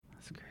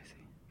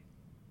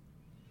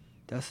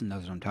Dustin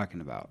knows what I'm talking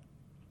about.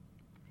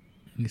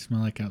 You smell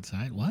like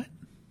outside? What?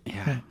 Yeah.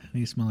 How do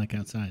you smell like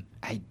outside?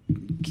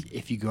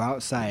 If you go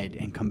outside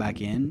and come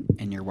back in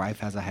and your wife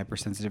has a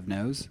hypersensitive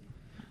nose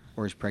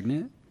or is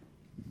pregnant,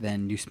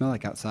 then you smell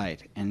like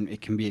outside. And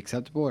it can be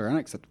acceptable or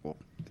unacceptable.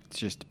 It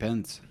just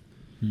depends.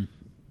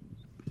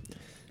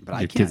 But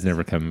Your kids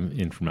never come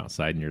in from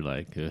outside and you're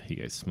like, you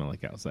guys smell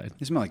like outside.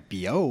 You smell like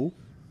B.O.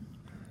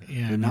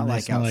 Yeah, But not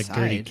like smell like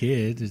dirty outside.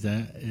 kids.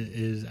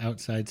 Is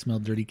outside smell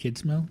dirty kid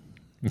smell?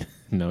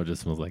 No, it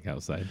just smells like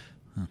outside.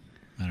 Huh.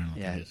 I don't know what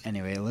Yeah. that is.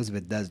 Anyway,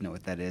 Elizabeth does know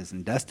what that is,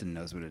 and Dustin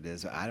knows what it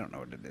is. But I don't know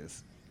what it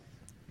is.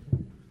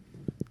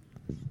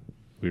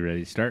 We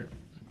ready to start?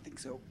 I think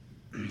so.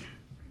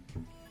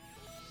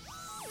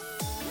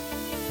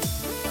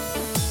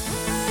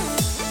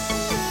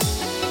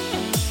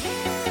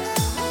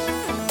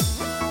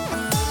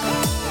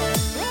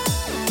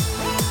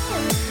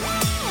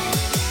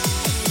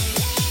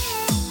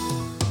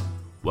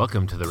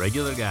 Welcome to the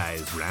Regular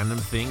Guys Random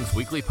Things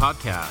Weekly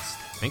Podcast.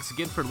 Thanks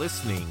again for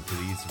listening to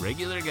these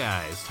regular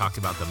guys talk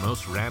about the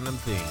most random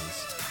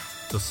things.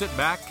 So sit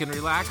back and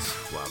relax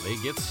while they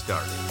get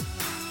started.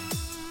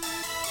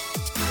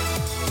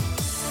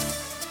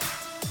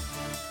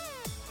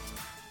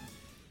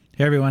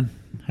 Hey everyone,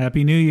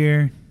 Happy New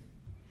Year.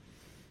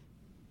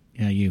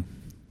 Yeah, you.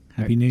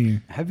 Happy New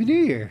Year. Happy New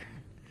Year.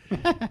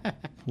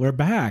 We're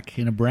back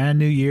in a brand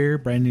new year,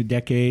 brand new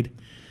decade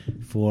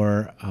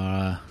for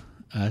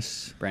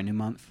us. Brand new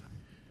month.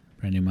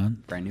 Brand new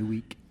month. Brand new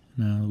week.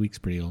 No, the week's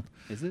pretty old.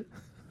 Is it?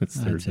 It's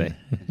I'd Thursday. say.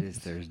 It is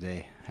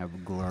Thursday. Have a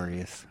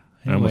glorious.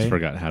 I almost Anyway,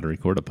 forgot how to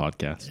record a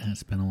podcast. Yeah,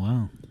 it's been a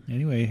while.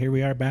 Anyway, here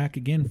we are back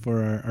again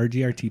for our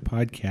RGRT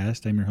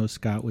podcast. I'm your host,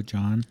 Scott, with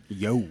John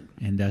Yo.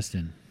 and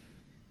Dustin.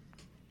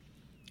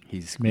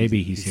 He's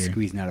Maybe he's here.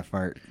 squeezing out a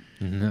fart.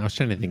 I was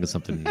trying to think of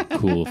something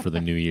cool for the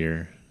new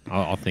year.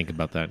 I'll think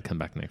about that and come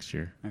back next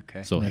year.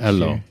 Okay. So, Next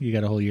hello. year. You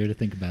got a whole year to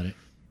think about it.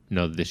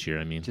 No, this year,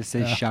 I mean. Just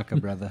say Shaka,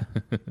 brother.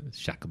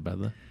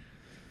 Shakabella.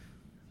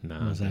 No.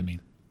 What does that mean?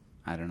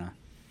 I don't know.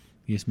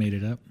 You just made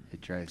it up?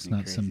 It drives It's me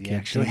not crazy, some kid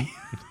actually.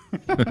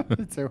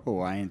 It's a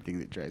Hawaiian thing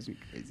that drives me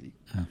crazy.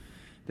 Oh.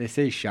 They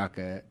say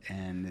Shaka,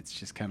 and it's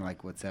just kind of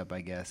like, what's up,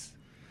 I guess.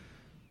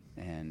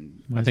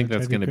 And Why I does think that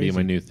that's drive you going to be my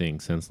crazy? new thing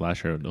since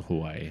last year I went to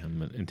Hawaii.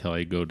 Until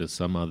I go to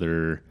some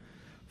other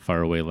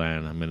faraway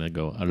land, I'm going to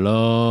go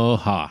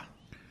aloha.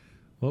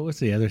 What was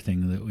the other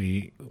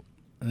thing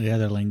the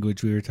other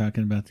language we were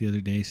talking about the other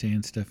day,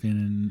 saying stuff in,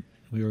 and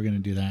we were going to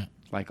do that?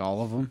 like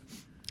all of them.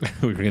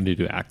 We were going to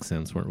do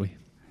accents, weren't we?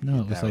 No, it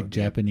was That like would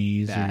be a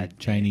Japanese or bad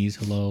Chinese,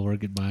 hello or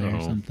goodbye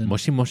or something.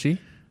 Moshi moshi?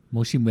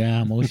 Moshi,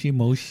 yeah, moshi,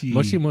 moshi.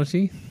 Moshi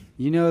moshi?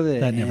 You know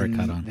That never in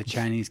caught on. the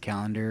Chinese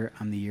calendar,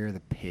 I'm the year of the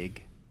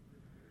pig.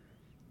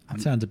 That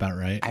sounds about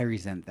right. I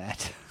resent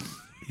that.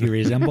 You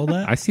resemble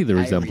that? I see the I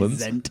resemblance.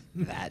 resent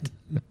that.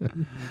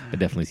 I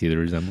definitely see the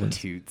resemblance.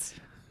 Toots.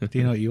 Do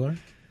you know what you are?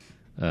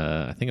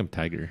 I think I'm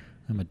tiger.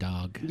 I'm a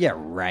dog. Yeah,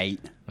 right.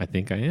 I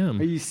think I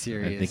am. Are you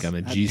serious? I think I'm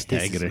a That G's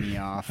pisses tagger. me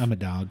off. I'm a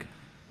dog.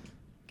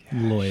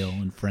 Loyal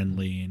and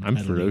friendly. And I'm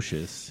cuddly.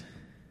 ferocious.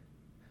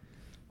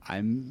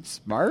 I'm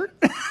smart.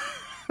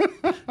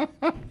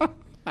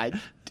 I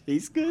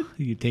taste good.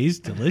 You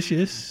taste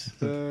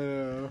delicious.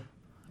 Uh,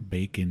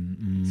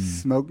 Bacon.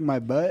 smoke my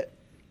butt.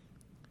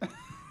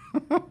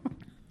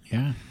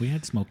 Yeah, we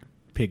had smoked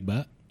pig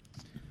butt.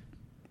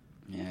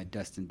 Yeah,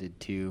 Dustin did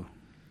too.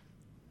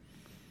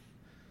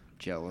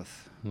 Jealous.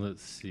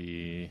 Let's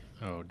see.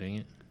 Oh, dang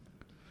it.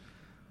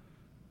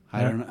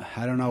 I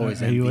don't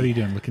always. What are you envy.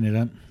 doing? Looking it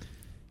up?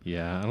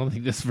 Yeah, I don't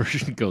think this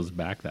version goes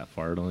back that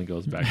far. It only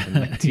goes back to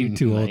You're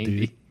too old,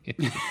 1990.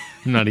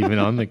 I'm not even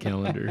on the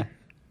calendar.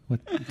 What?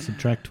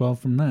 Subtract 12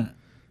 from that.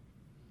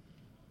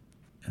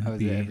 Oh,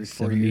 That'd is it be every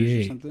 4 years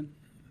or 78. something?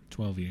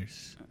 12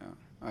 years.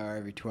 Or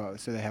every 12.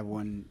 So they have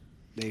one.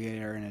 They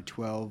are in a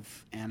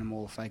 12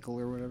 animal cycle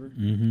or whatever.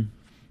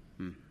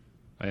 Mm-hmm.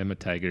 I am a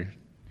tiger.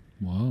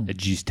 Whoa. A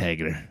G's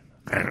tiger.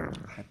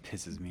 That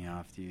pisses me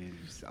off, dude.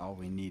 Just all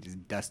we need is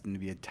Dustin to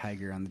be a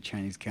tiger on the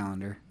Chinese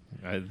calendar.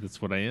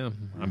 That's what I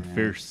am. I'm Yeah.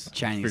 fierce.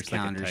 Chinese fierce like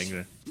a calendar's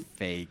tiger.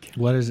 fake.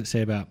 What does it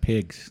say about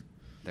pigs?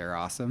 They're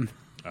awesome.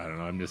 I don't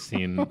know. I'm just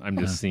seeing. I'm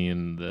just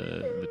seeing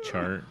the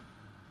chart.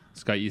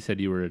 Scott, you said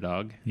you were a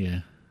dog.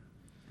 Yeah.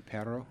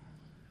 Perro.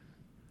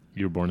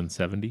 You were born in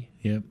 70.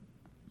 Yep.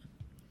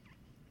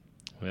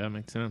 Well, that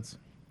makes sense.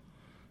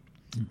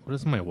 What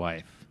is my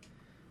wife?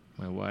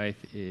 My wife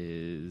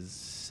is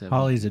 70.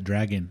 Holly's a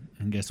dragon,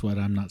 and guess what?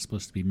 I'm not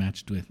supposed to be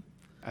matched with.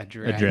 A A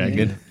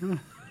dragon. dragon.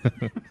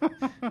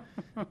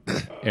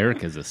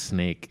 Erica's a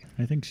snake.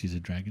 I think she's a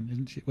dragon,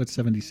 isn't she? What's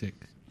 76?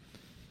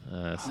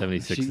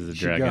 76 she, is a should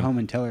dragon. Go home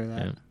and tell her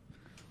that. Yeah.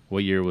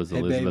 What year was Hey,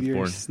 Elizabeth babe, you're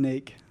born? a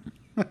snake.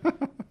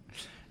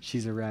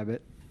 She's a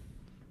rabbit.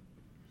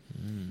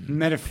 Pigs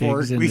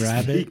Metaphorically and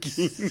rabbits.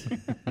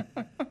 speaking.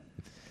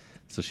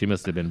 So she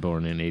must have been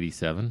born in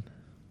 87.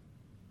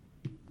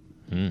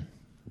 You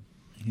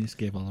just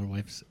gave all our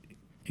wives'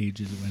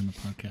 ages away on the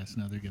podcast.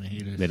 Now they're going to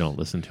hate us. They don't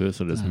listen to it,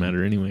 so it doesn't Uh-huh.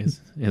 matter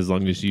anyways. As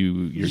long as your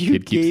You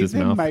kid keeps gave his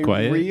them mouth my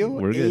quiet, real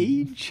we're good.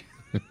 age.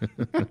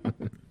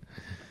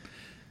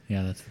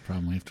 Yeah, that's the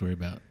problem we have to worry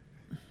about.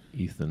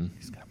 Ethan.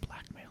 He's going to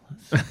blackmail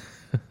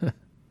us.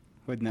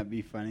 Wouldn't that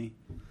be funny?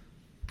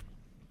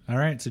 All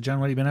right. So, John,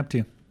 what have you been up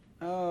to?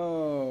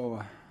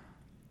 Oh.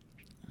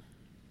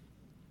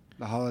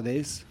 The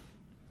holidays?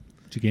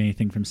 Did you get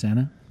anything from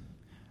Santa?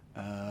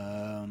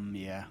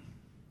 Yeah.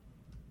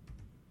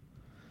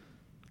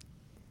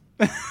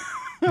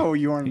 Oh,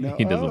 you want to know?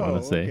 He doesn't want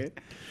to say. Okay.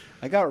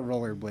 I got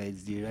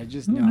rollerblades, dude. I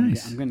just know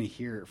nice. I'm going to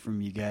hear it from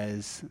you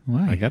guys.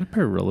 Why? I got a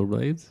pair of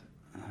rollerblades.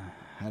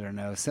 I don't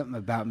know. Something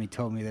about me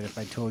told me that if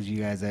I told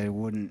you guys, I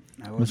wouldn't.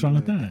 What's wrong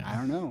with that? I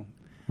don't know.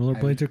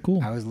 Rollerblades are cool.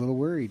 I was a little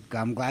worried.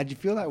 I'm glad you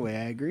feel that way.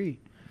 I agree.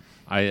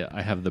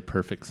 I have the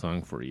perfect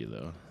song for you,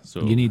 though.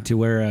 So You need to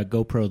wear a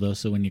GoPro, though,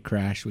 so when you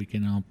crash, we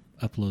can all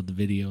upload the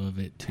video of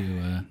it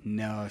to...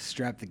 No,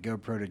 strap the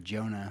GoPro to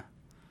Jonah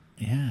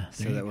yeah.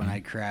 so that when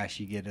I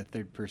crash, you get a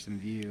third-person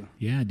view.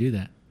 Yeah, do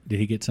that. Did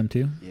he get some,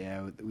 too?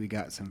 Yeah, we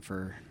got some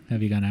for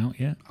Have you gone out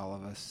yet? all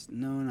of us.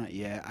 No, not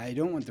yet. I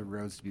don't want the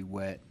roads to be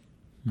wet.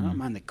 I don't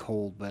mind the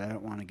cold, but I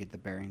don't want to get the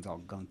bearings all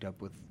gunked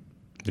up with...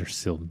 They're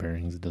sealed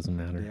bearings. It doesn't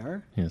matter. They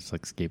are? Yeah, it's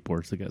like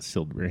skateboards. They got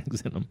sealed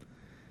bearings in them.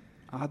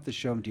 I'll have to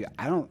show them to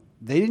you.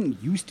 They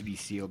didn't used to be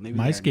sealed. Maybe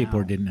My they are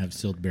skateboard now. didn't have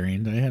sealed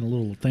bearings. I had a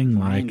little thing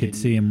where I Mine could didn't.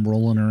 see him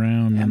rolling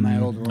around. And my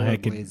old I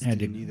rollerblades had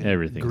didn't to either.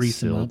 Everything's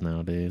Grease 'em sealed up.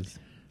 nowadays.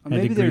 Or had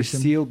to maybe they're grease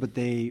 'em. sealed, but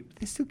they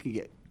still can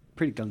get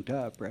pretty gunked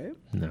up, right?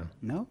 No,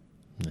 No?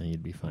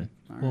 you'd be fine.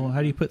 All Well, right.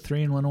 how do you put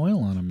 3-in-1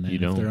 oil on them then You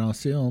if don't. they're all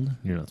sealed?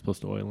 You're not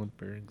supposed to oil them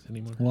bearings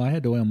anymore. Well, I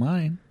had to oil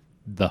mine.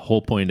 The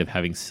whole point of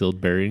having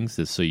sealed bearings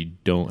is so you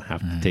don't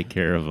have to take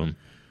care of them.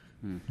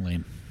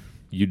 Lame.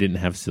 You didn't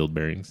have sealed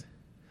bearings.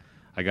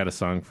 I got a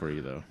song for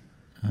you, though.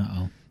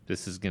 Uh-oh.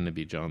 This is going to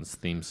be John's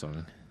theme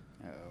song.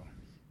 Uh-oh.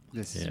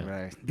 This is Yeah. what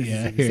I... Yeah, This is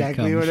here it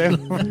exactly comes. what I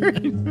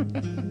wanted.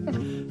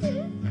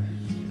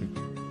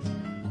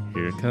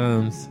 Here it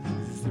comes.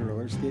 This is the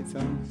roller skate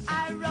song?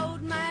 I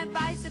rode my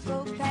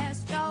bicycle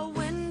past your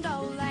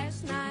window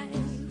last night.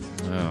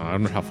 Oh, I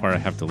don't know how far I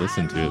have to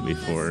listen to it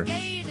before.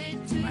 Might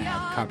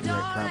have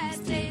copyright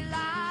problems, too.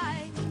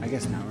 I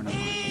guess now we're not.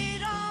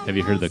 Have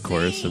you heard the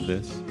chorus of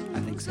this? I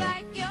think so.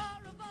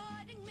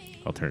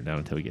 I'll turn it down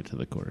until we get to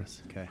the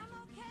chorus. Okay.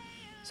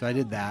 So I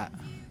did that,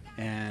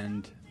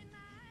 and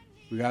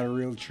we got a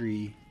real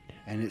tree,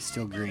 and it's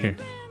still green. Here.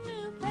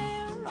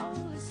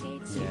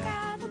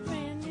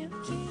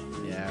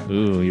 Yeah.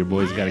 Ooh, your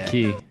boy's got a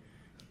key.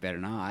 Better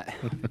not.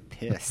 I'm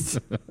pissed.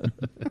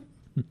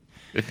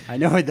 I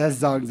know what that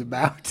song's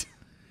about.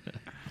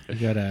 You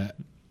got a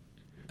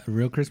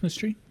real Christmas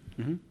tree?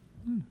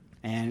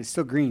 And it's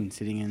still green,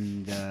 sitting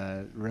in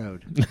the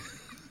road. Do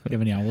you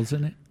have any owls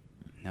in it?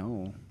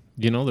 No.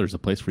 You know there's a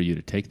place for you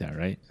to take that,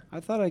 right? I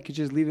thought I could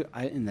just leave it.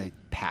 In the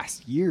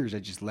past years, I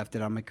just left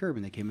it on my curb,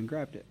 and they came and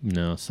grabbed it.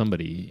 No,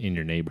 somebody in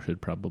your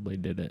neighborhood probably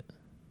did it.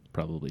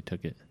 Probably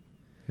took it.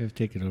 We have to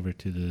take it over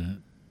to the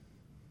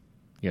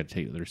You got to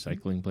take it to the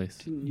recycling place.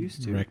 Didn't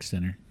used to. rec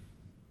center.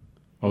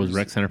 Oh, was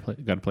rec center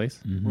got a place?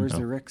 Where's Oh.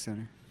 the rec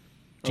center?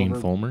 Gene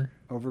over, Fulmer?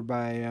 Over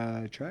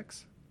by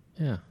Trex?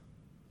 Yeah.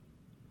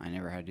 I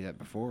never had to do that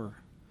before,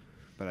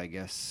 but I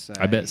guess...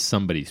 I bet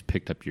somebody's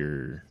picked up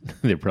your...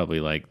 They're probably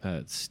like,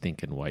 that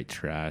stinking white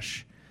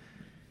trash.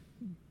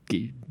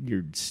 Get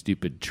your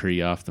stupid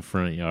tree off the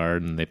front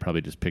yard, and they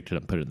probably just picked it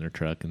up, put it in their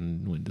truck,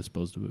 and went and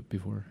disposed of it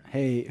before.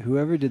 Hey,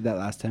 whoever did that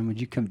last time, would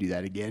you come do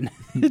that again?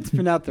 It's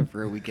been out there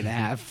for a week and a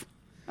half.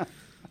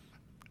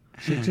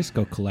 Should just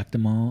go collect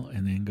them all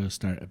and then go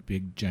start a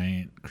big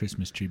giant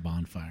Christmas tree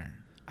bonfire.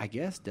 I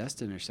guess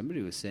Dustin or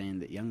somebody was saying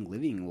that Young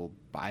Living will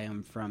buy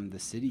them from the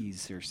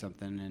cities or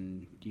something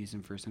and use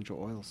them for essential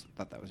oils.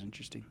 Thought that was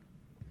interesting.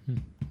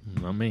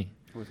 Not me.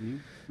 Wasn't you?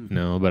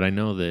 No, but I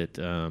know that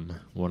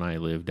when I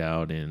lived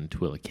out in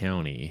Tooele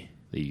County,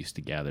 they used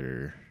to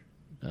gather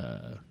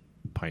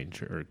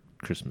or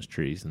Christmas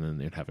trees, and then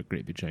they'd have a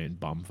great big giant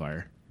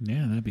bonfire.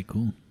 Yeah, that'd be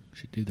cool.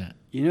 Should do that.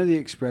 You know the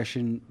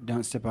expression,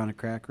 don't step on a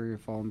crack or you'll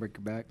fall and break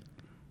your back?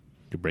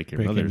 You break your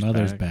Break mother's, your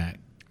mother's back. back.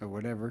 Or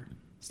whatever.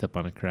 Step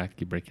on a crack,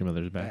 you break your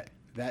mother's back.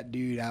 That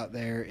dude out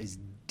there is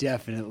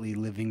definitely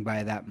living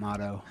by that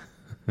motto.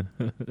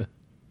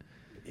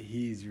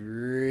 He's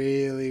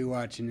really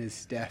watching his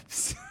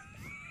steps.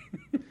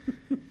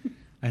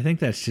 I think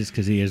that's just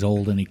because he is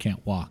old and he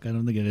can't walk. I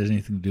don't think it has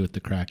anything to do with the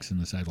cracks in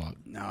the sidewalk.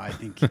 No, I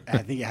think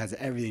it has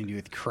everything to do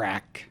with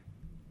crack.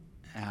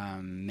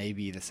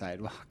 Maybe the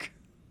sidewalk.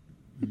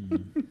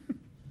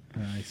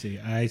 I see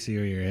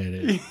where you're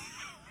headed.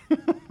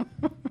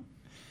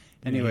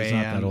 Anyway, he's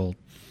not that old.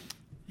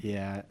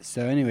 Yeah.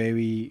 So anyway,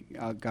 we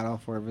got all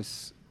four of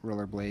us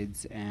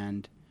rollerblades,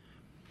 and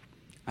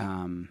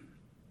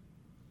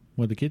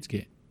What'd the kids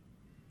get?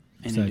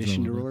 in Besides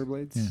addition to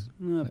rollerblades?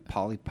 rollerblades,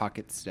 Polly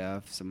Pocket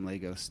stuff, some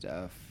Lego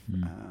stuff.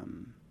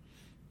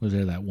 Was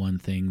there that one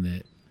thing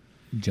that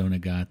Jonah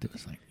got that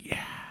was like,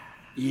 yeah?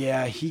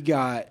 Yeah, he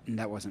got, and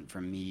that wasn't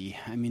from me.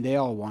 I mean, they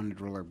all wanted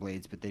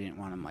rollerblades, but they didn't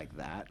want them like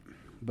that.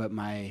 But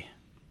my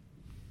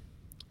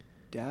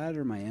dad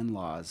or my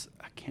in-laws,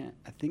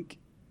 I think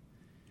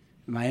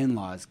my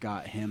in-laws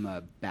got him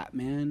a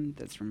Batman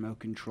that's remote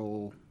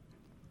control.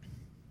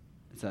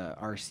 It's a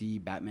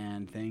RC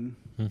Batman thing,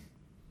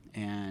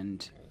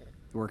 and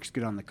it works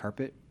good on the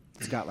carpet.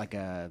 It's got like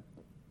a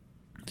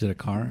Is it a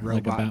car?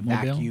 robot like a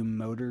Batmobile? vacuum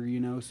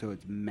motor, so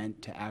it's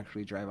meant to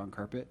actually drive on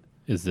carpet.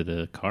 Is it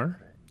a car?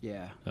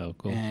 Yeah. Oh,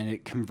 cool. And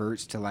it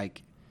converts to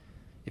like,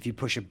 if you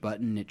push a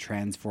button, it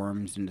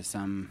transforms into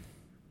some.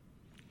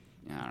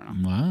 I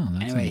don't know. Wow,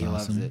 that's Anyway, he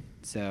awesome. loves it.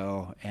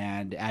 So,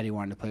 and Addie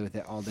wanted to play with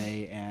it all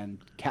day, and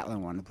Catelyn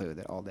wanted to play with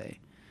it all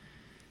day.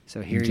 So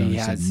here Johnny he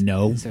said has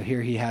no. So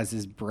here he has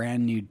this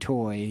brand new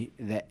toy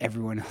that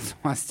everyone else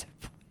wants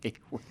to play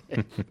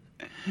with.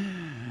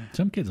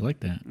 Some kids like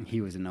that.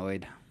 He was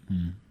annoyed.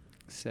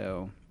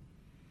 So,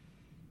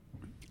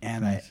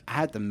 and Nice. I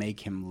had to make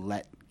him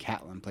let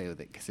Catelyn play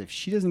with it, because if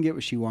she doesn't get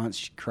what she wants,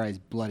 she cries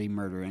bloody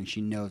murder, and she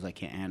knows I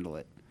can't handle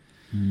it.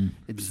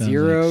 It's Sounds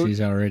 0 like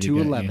she's already to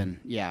got you. 11.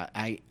 Yeah,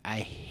 I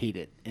hate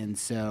it, and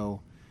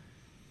so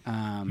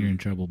You're in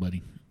trouble,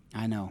 buddy.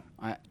 I know.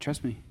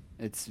 Trust me.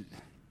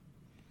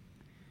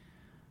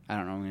 I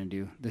don't know what I'm gonna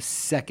do. The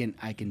second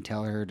I can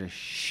tell her to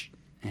shh,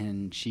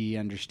 and she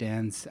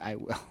understands, I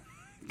will.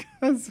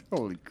 Because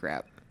holy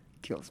crap,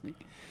 kills me.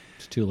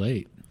 It's too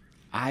late.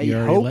 I You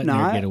already hope letting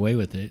not. her get away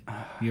with it.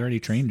 You already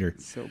trained her.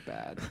 It's so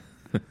bad.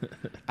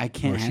 I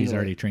can't Or handle she's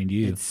already it. trained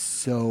you. It's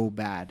so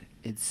bad.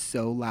 It's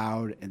so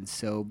loud and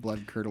so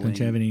blood curdling. Don't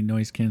you have any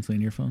noise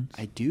canceling earphones?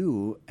 I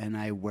do, and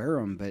I wear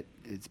them, but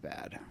it's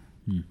bad.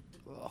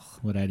 Ugh.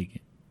 What Addie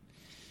get?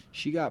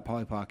 She got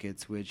Polly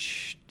Pockets,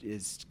 which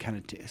is kind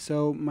of...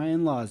 So my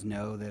in-laws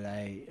know that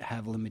I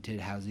have limited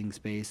housing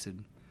space,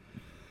 and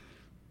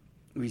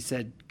we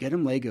said, get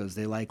them Legos.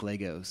 They like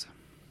Legos.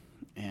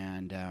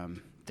 And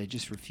they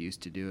just refuse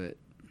to do it.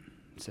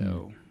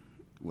 So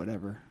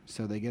whatever.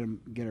 So they get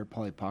her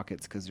Polly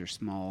Pockets because they're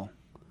small.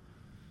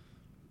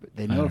 But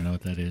they I know don't know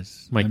what that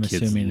is. My I'm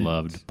kids assuming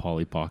loved it's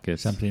Polly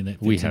Pockets. something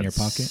that we fits in had your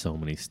pocket? so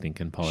many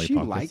stinking Polly she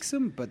Pockets. likes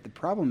them, but the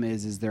problem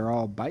is they're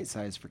all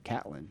bite-sized for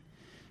Catelyn.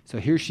 So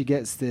here she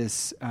gets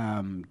this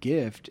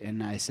gift,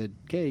 and I said,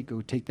 okay,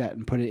 go take that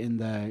and put it in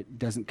the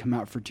doesn't come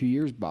out for 2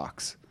 years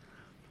box.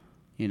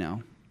 You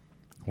know?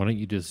 Why don't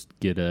you just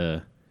get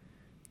her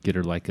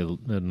like a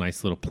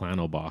nice little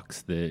plano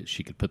box that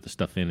she could put the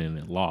stuff in and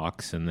it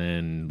locks, and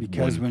then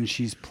Because when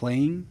she's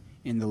playing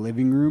in the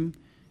living room,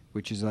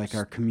 which is like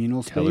our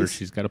communal space. tell her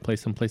she's got to play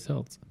someplace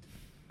else.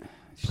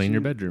 Play in your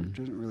bedroom.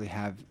 Doesn't really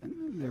have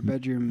their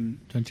bedroom.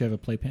 Don't you have a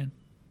playpen?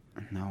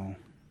 No.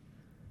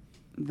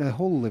 The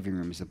whole living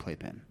room is a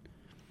playpen.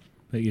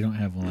 But you don't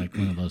have like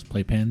one of those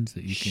playpens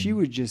that you can... She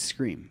would just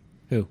scream.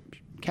 Who?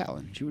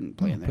 Catelyn. She wouldn't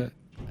play in there.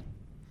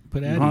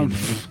 Put Addie in there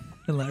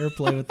and let her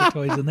play with the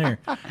toys in there.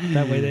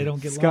 That way they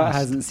don't get Scott lost.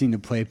 hasn't seen a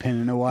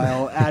playpen in a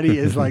while. Addie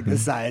is like the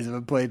size of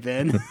a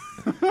playpen.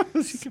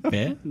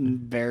 fit.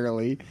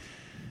 Barely.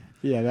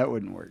 Yeah, that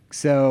wouldn't work.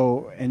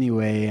 So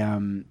anyway,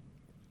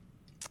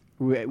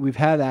 we've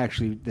had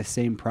actually the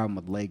same problem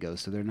with Legos,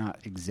 so they're not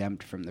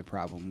exempt from the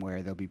problem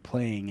where they'll be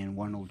playing and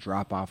one will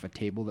drop off a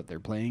table that they're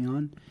playing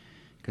on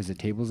because the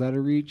table's out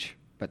of reach,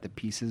 but the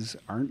pieces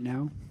aren't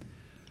now.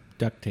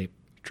 Duct tape.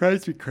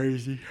 Drives me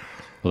crazy.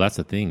 Well, that's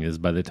the thing is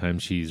by the time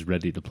she's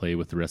ready to play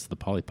with the rest of the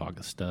Polly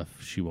Pocket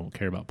stuff, she won't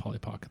care about Polly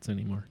Pockets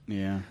anymore.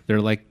 Yeah.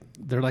 They're like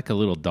a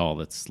little doll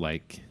that's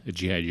like a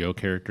G.I. Joe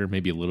character,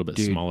 maybe a little bit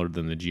Dude. smaller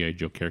than the G.I.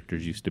 Joe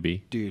characters used to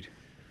be. Dude,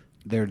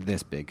 they're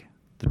this big.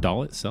 The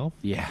doll itself?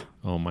 Yeah.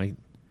 Oh, my.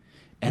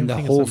 And the Everything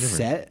is whole so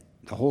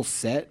different.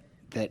 set,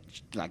 that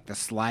like the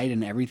slide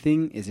and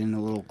everything is in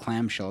a little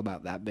clamshell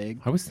about that big.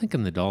 I was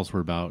thinking the dolls were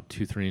about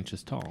 2-3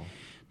 inches tall.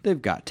 They've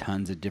got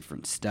tons of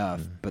different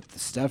stuff, but the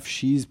stuff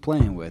she's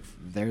playing with,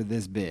 they're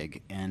this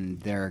big, and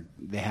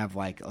they have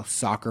like a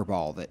soccer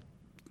ball that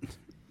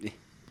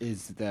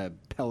is the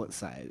pellet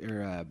size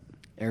or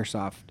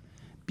airsoft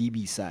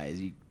BB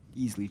size. You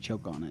easily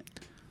choke on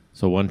it.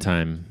 So one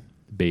time,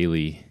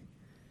 Bailey,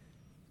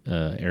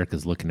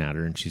 Erica's looking at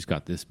her, and she's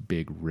got this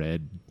big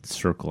red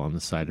circle on the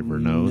side of her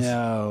nose.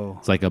 No.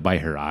 It's like by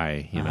her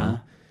eye, you Uh-huh. know?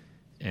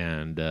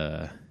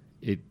 And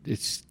it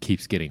just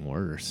keeps getting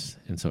worse.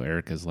 And so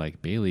Erica's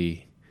like,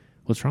 Bailey,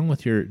 what's wrong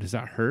with does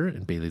that hurt?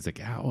 And Bailey's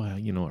like, ow,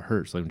 it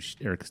hurts. Like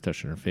Erica's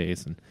touching her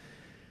face. And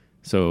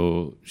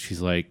so she's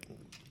like,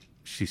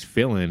 she's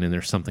feeling, and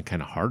there's something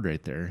kind of hard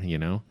right there, you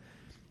know?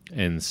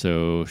 And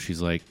so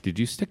she's like, did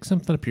you stick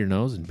something up your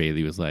nose? And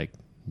Bailey was like,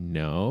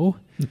 no.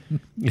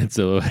 And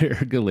so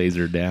Erica lays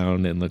her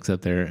down and looks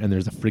up there, and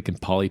there's a freaking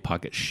Polly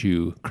Pocket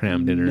shoe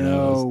crammed in her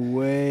nose. No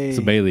way.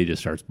 So Bailey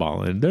just starts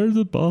bawling. There's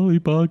a Polly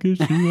Pocket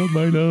shoe on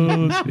my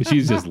nose. And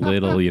she's just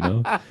little, you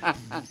know.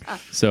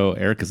 So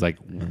Erica's like,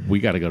 we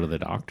got to go to the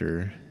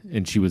doctor.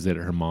 And she was at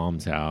her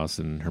mom's house,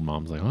 and her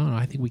mom's like, oh,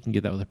 I think we can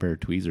get that with a pair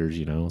of tweezers,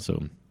 you know.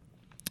 So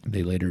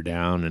they laid her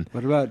down, and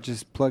What about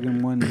just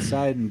plugging one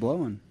side and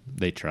blowing?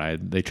 they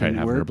tried Didn't having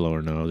her work? blow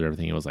her nose.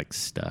 Everything was like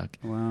stuck.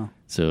 Wow.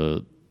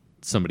 So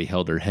somebody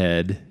held her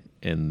head,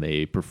 and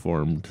they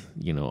performed,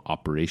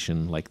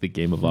 Operation, like the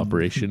game of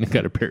Operation, and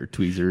got a pair of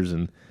tweezers,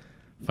 and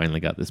finally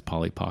got this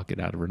Polly Pocket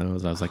out of her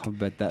nose. I was like, I'll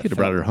bet that could have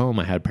brought felt- her home.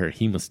 I had a pair of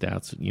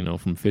hemostats,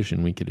 from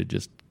fishing. We could have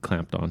just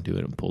clamped onto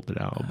it and pulled it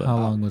out. But How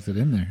long was it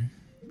in there?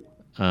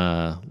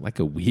 Like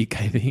a week,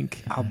 I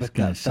think. I'll bet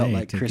gonna that felt say,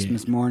 like to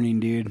Christmas morning,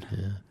 dude.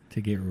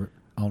 To get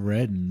all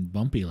red and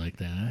bumpy like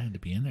that, I had to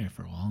be in there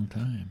for a long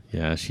time.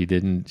 Yeah, she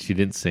didn't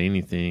say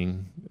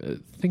anything.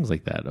 Things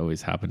like that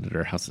always happened at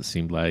her house. It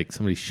seemed like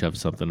somebody shoved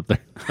something up their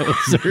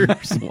nose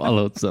or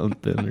swallowed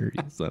something or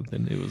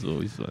something. It was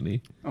always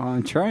funny. Oh,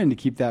 I'm trying to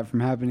keep that from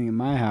happening in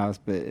my house,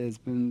 but it's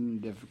been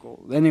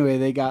difficult. Anyway,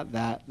 they got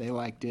that. They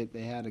liked it.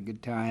 They had a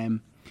good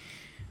time.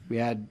 We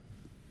had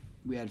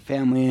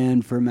family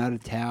in from out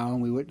of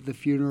town. We went to the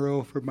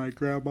funeral for my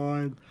grandma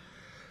and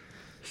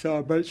saw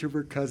a bunch of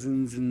her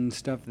cousins and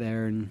stuff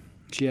there, and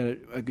she had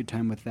a good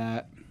time with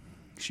that.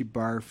 She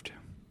barfed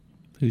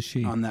Who's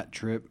she? on that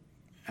trip,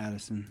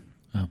 Addison.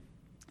 Oh.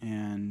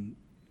 And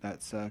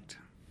that sucked.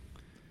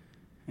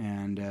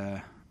 And, oh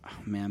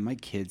man, my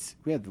kids,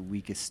 we had the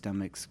weakest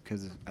stomachs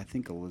because of, I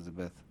think,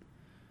 Elizabeth.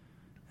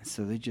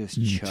 So they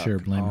just chuck sure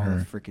blame all her.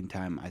 the freaking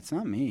time. It's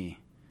not me.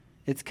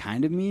 It's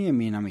kind of me. I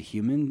mean, I'm a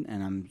human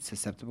and I'm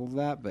susceptible to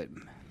that, but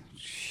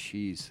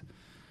jeez.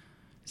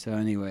 So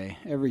anyway,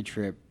 every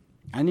trip,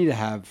 I need to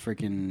have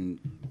freaking In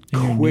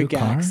your new quick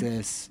car?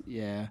 access.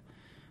 Yeah.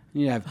 I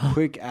need to have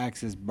quick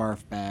access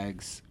barf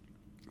bags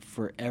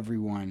for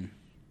everyone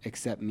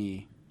except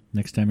me.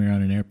 Next time you're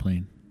on an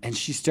airplane. And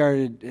she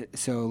started,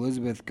 so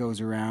Elizabeth goes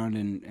around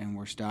and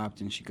we're stopped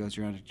and she goes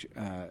around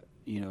to,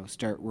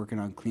 start working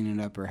on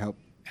cleaning up or help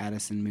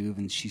Addison move,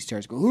 and she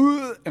starts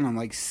going, and I'm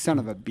like, son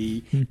of a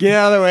bee, get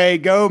out of the way,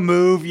 go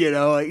move,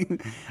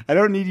 like, I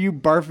don't need you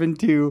barfing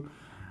too.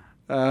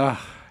 I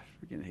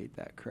freaking hate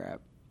that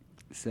crap.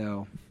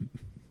 So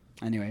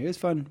anyway, it was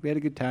fun. We had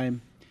a good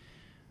time.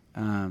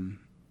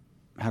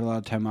 Had a lot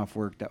of time off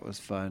work. That was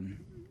fun.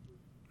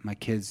 My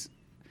kids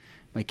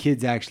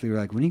actually were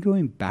like, when are you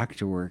going back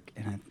to work?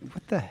 And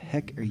what the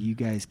heck are you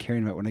guys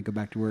caring about when I go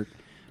back to work?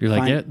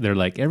 They're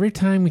like, every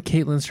time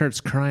Caitlin starts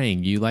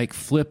crying, you like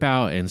flip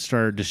out and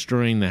start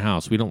destroying the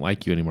house. We don't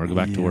like you anymore. Go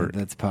back to work.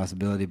 That's a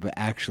possibility. But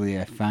actually,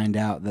 I find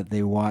out that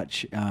they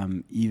watch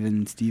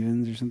Even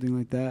Stevens or something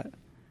like that.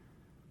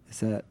 Is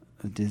that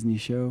a Disney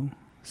show?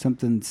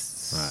 Something with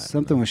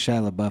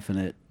Shia LaBeouf in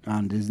it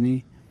on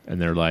Disney.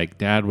 And they're like,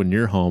 Dad, when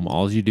you're home,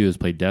 all you do is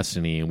play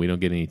Destiny, and we don't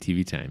get any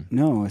TV time.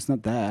 No, it's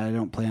not that. I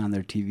don't play on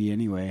their TV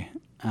anyway.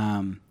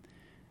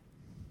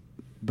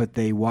 But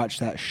they watch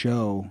that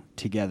show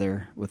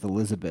together with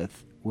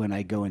Elizabeth when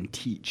I go and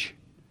teach.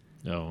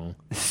 Oh.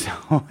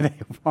 So they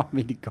want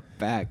me to go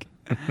back.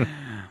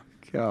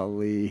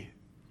 Golly.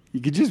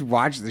 You could just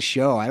watch the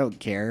show. I don't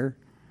care.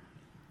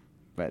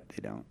 But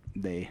they don't.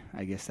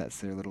 I guess that's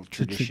their little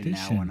tradition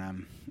now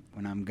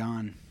when I'm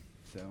gone.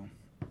 So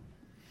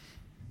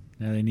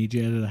Now they need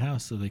you out of the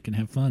house so they can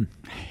have fun.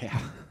 yeah.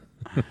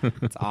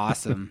 It's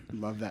awesome.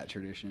 Love that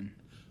tradition.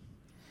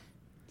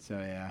 So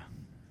yeah.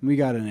 We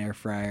got an air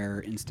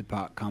fryer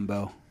Instapot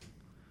combo.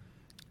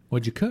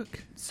 What'd you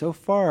cook? So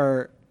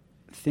far,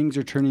 things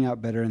are turning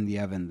out better in the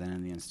oven than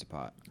in the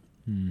Instapot.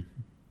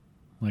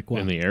 Like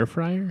what? In the air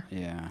fryer?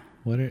 Yeah.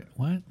 What?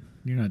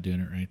 You're not doing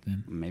it right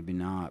then. Maybe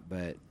not,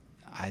 but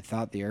I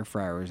thought the air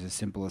fryer was as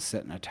simple as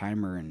setting a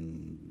timer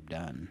and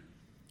done.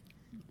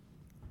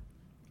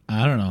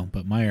 I don't know,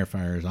 but my air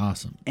fryer is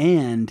awesome.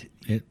 And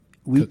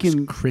We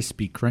can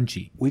crispy,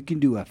 crunchy. we can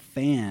do a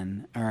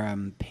pan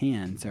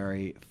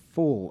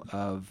full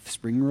of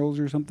spring rolls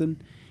or something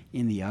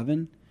in the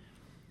oven,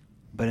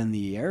 but in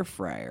the air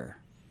fryer,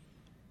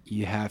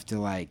 you have to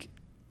like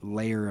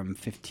layer them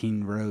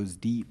 15 rows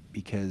deep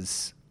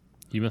because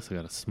You must have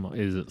got a small.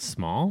 Is it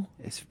small?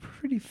 it's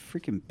pretty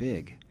freaking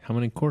big. How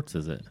many quarts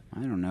is it? I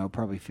don't know,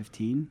 probably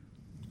 15.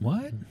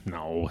 What?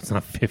 No, it's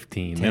not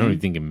 15. 10? I don't even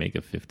think it can make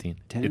a 15.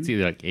 10? It's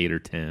either like 8 or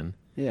 10.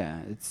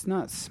 Yeah, it's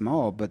not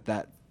small, but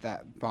that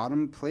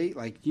bottom plate,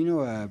 like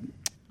You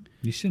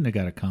shouldn't have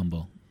got a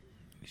combo.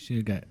 You should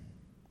have got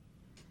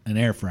an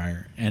air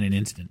fryer and an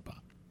Instant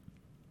Pot.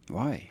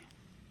 why?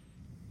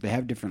 They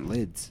have different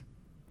lids.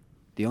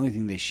 The only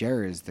thing they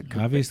share is the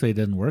cookbook. Obviously, it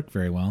doesn't work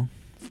very well.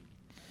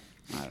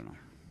 I don't know.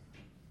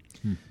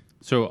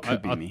 So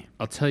Could be me.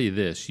 I'll tell you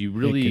this. You could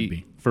really,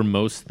 be. for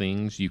most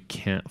things, you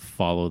can't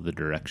follow the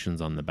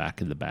directions on the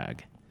back of the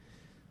bag.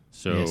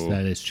 So Yes,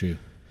 that is true.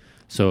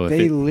 So if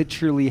They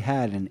literally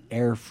had an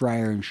air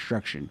fryer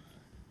instruction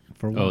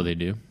For what? oh, they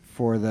do?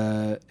 for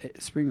the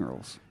spring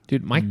rolls.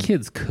 Dude, my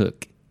kids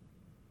cook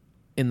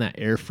in that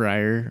air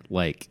fryer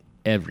like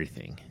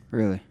everything.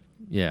 Really?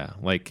 Yeah,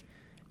 like,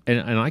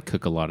 and I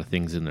cook a lot of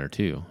things in there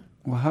too.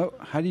 Well,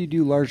 how do you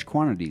do large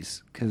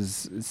quantities?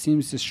 Because it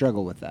seems to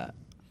struggle with that.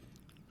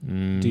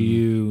 Do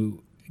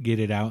you get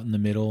it out in the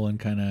middle and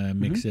kind of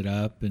mix it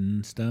up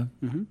and stuff?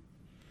 Mm-hmm.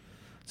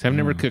 So I've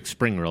never cooked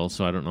spring rolls,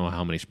 so I don't know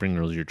how many spring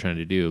rolls you're trying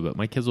to do. But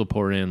my kids will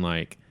pour in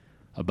like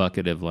a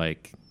bucket of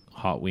like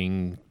hot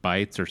wing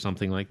bites or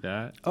something like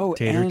that. Oh,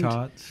 Tater and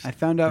tots, I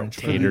found out French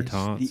for tater the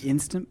tots.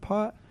 Instant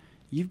Pot,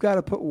 you've got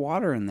to put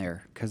water in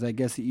there because I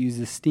guess it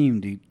uses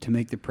steam to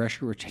make the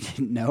pressure, which I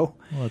didn't know.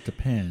 Well, it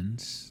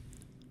depends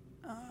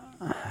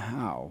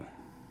How?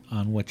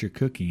 on what you're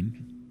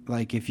cooking.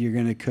 Like if you're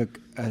going to cook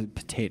a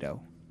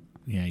potato,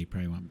 Yeah, you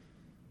probably want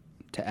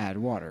to add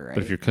water, right?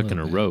 But if you're cooking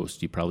a Little bit.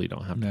 roast, you probably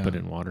don't have to No, put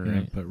in water, you don't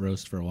right? put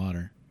roast for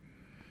water.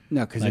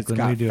 No, because Like it's when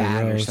got we do a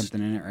fat or roast-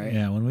 something in it, right?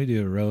 Yeah, when we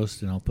do a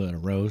roast, and I'll put a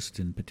roast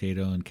and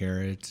potato and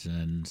carrots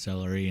and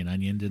celery and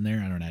onions in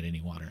there, I don't add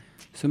any water.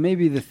 So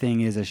maybe the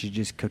thing is I should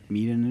just cook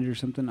meat in it or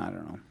something. I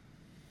don't know.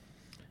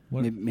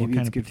 What, Maybe what it's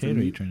kind of good for potato are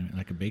you meat. trying to make?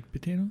 Like a baked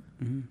potato?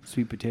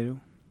 Sweet potato.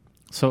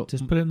 So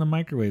Just put it in the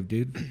microwave,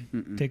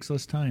 dude. Takes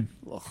less time.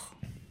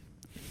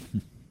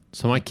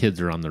 So my kids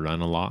are on the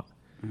run a lot.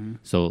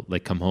 So they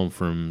come home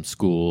from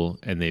school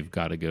and they've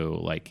got to go,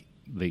 like,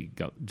 they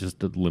got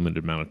just a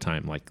limited amount of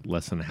time, like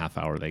less than a half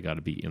hour. They got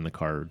to be in the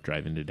car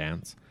driving to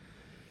dance.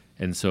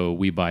 And so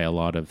we buy a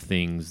lot of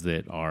things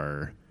that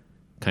are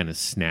kind of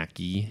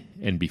snacky.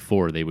 And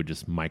before they would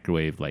just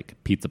microwave like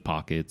pizza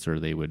pockets or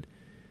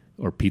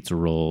pizza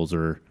rolls,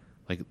 or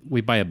like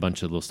we buy a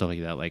bunch of little stuff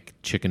like that, like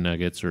chicken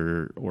nuggets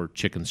or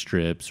chicken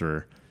strips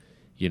or,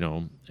 you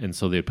know, and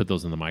so they put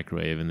those in the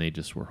microwave and they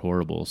just were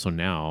horrible. So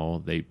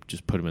now they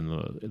just put them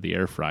in the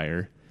air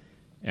fryer,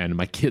 and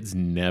my kids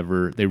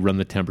they run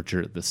the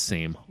temperature the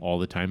same all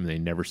the time. And they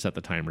never set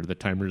the timer. The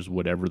timer is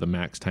whatever the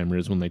max timer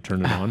is when they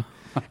turn it on,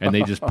 and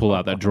they just pull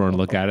out that drawer and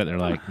look at it. And they're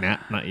like, nah,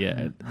 not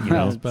yet. You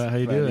know? That's about how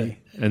you do it.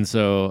 And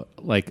so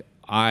like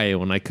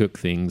when I cook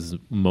things,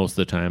 most of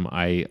the time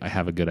I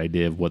have a good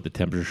idea of what the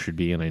temperature should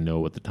be, and I know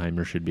what the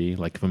timer should be.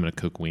 Like if I'm going to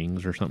cook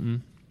wings or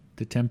something.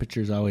 The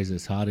temperature's always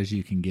as hot as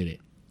you can get it.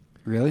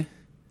 Really?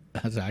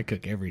 That's I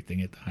cook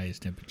everything at the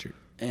highest temperature.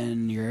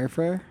 And your air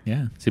fryer?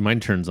 Yeah. See, mine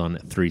turns on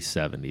at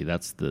 370.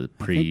 That's the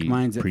I think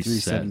mine's at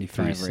preset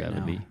 375 right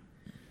now.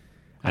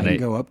 I And can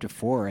go up to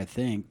 4, I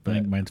think. I But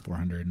think mine's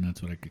 400, and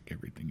that's what I cook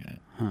everything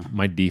at.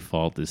 My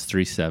default is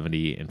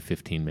 370 in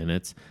 15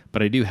 minutes,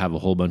 but I do have a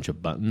whole bunch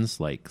of buttons.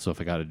 Like, so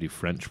if I got to do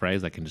French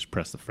fries, I can just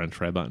press the French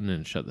fry button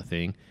and shut the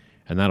thing,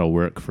 and that'll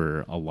work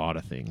for a lot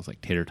of things, like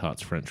tater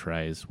tots, French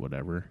fries,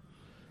 whatever.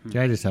 See,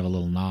 I just have a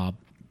little knob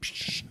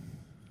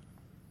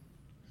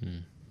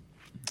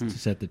to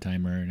set the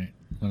timer, and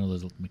one of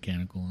those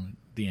mechanical, and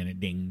at the end it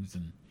dings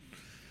and.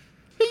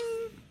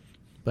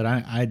 But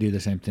I do the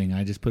same thing.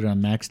 I just put it on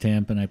max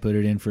temp, and I put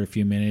it in for a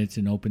few minutes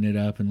and open it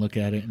up and look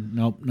at it. And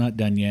nope, not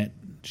done yet.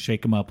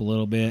 Shake them up a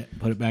little bit,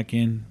 put it back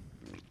in.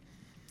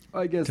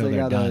 I guess till I they're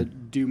got to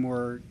done. do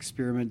more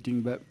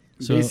experimenting. But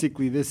So-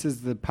 basically, this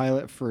is the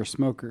pilot for a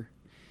smoker.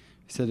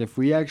 He said if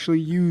we actually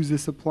use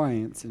this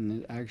appliance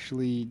and it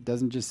actually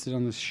doesn't just sit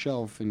on the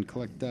shelf and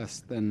collect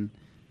dust, then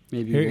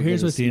maybe we'll Here's get a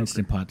what the smoker.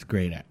 Instant Pot's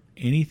great at.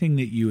 Anything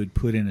that you would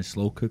put in a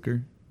slow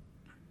cooker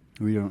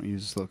We don't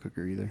use a slow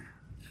cooker either.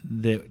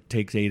 that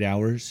takes 8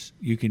 hours,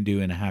 you can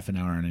do in a half an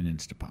hour in an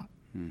Instant Pot.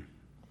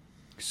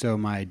 So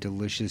my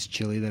delicious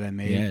chili that I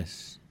made,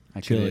 Yes. I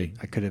chili.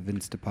 could have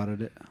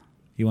Instapotted it.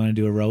 You want to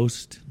do a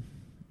roast?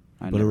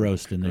 I Put a never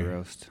roast in cooked a there.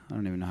 Roast. I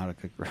don't even know how to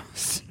cook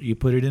roast. You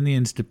put it in the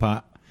Instant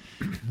Pot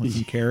with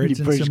some carrots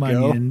You and push some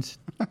go? onions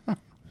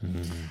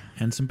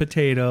and some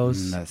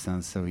potatoes That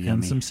sounds so yummy.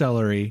 and some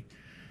celery.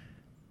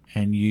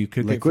 And you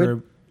cook Liquid? it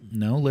for...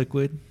 No,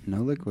 liquid.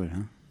 No liquid,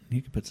 huh?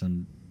 You could put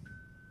some...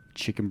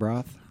 Chicken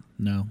broth?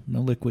 No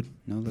liquid.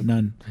 No liquid.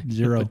 None. You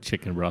Zero. put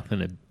chicken broth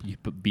you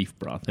put beef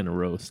broth in a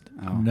roast.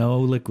 Oh. No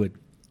liquid.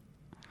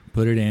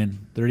 Put it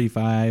in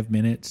 35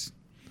 minutes.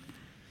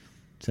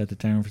 Set the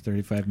timer for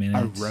 35 A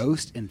minutes.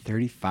 roast in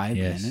 35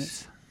 Yes.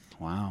 minutes?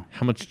 Wow.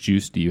 How much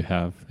juice do you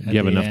have? Do At you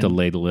have the enough to end.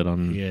 ladle it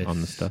on Yes.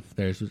 the stuff?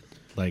 There's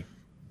like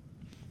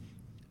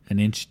an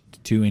inch to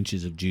 2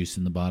 inches of juice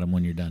in the bottom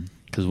when you're done.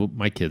 Because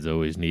my kids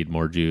always need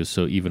more juice.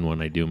 So even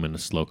when I do them in a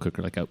slow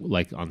cooker,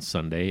 like on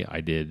Sunday, I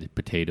did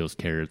potatoes,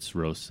 carrots,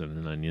 roast,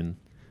 and a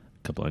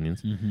couple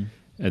onions. Mm-hmm.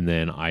 And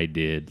then I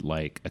did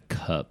like a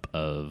cup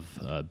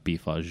of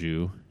beef au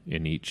jus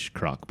in each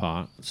crock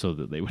pot so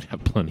that they would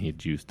have plenty of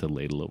juice to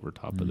ladle over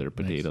top of their nice.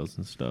 potatoes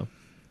and stuff.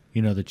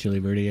 You know the chili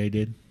verde I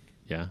did?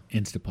 Yeah,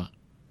 Instapot.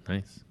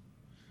 nice.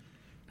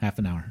 Half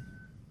an hour.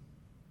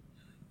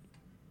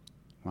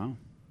 Wow.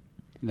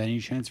 Then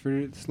you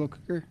transferred it to the slow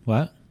cooker?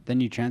 What? Then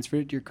you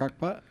transferred it to your crock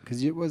pot?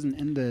 Because it wasn't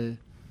in the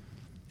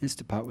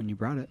Instapot when you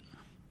brought it.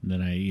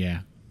 Then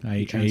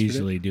I transferred it?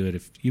 usually do it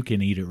if you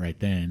can eat it right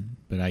then,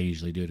 but I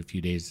usually do it a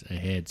few days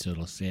ahead so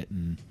it'll sit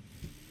and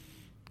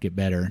get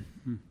better.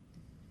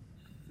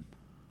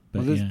 But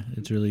Well, this- yeah,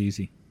 it's really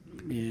easy.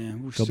 Yeah.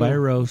 Go buy a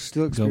roast.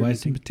 still Go buy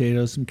some experimenting.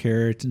 potatoes, some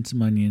carrots, and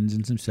some onions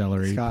and some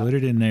celery. Scott. Put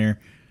it in there.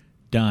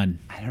 Done.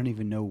 I don't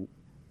even know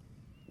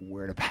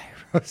where to buy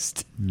a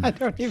roast. Hmm. I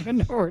don't even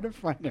know where to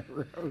find a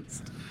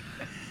roast.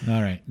 All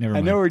right, never I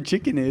mind. know where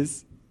chicken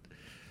is.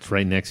 It's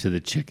right next to the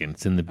chicken.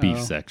 It's in the beef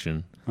Oh,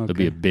 section. okay. There'll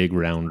be a big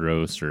round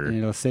roast And or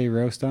it'll say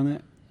roast on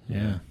it.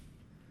 Yeah.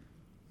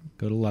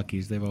 Go to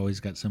Lucky's. They've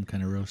always got some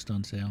kind of roast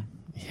on sale.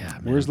 yeah.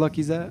 Man. Where's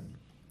Lucky's at?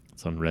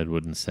 It's on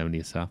Redwood and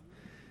 70th South.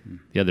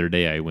 The other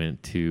day I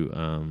went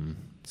to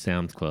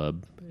Sam's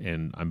Club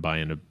and I'm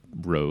buying a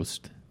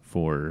roast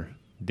for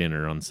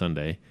dinner on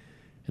Sunday.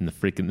 And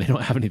they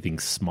don't have anything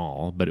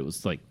small, but it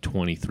was like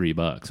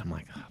 $23. I'm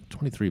like,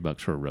 $23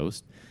 for a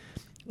roast.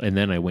 And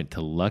then I went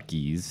to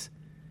Lucky's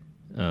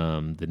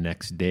the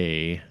next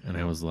day and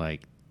I was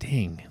like,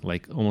 dang,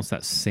 like almost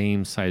that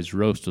same size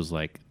roast was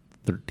like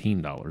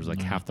 $13,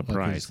 like half the Lucky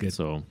price. is good.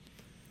 So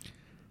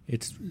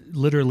It's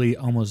literally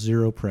almost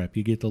zero prep.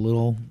 You get the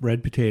little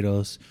red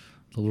potatoes,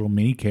 the little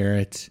mini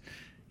carrots.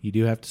 You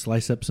do have to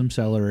slice up some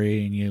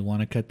celery, and you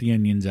want to cut the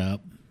onions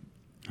up.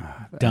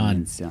 Done.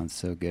 Onion sounds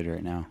so good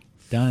right now.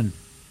 Done.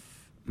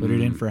 Put it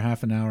in for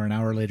half an hour. An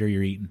hour later,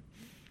 you're eating.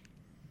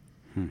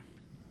 The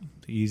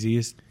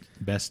easiest,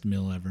 best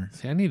meal ever.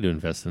 see, I need to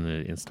invest in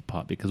an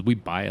Instapot because we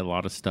buy a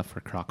lot of stuff for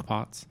crock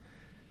pots,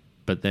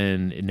 but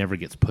then it never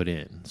gets put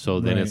in. So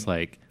then Right. it's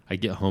like I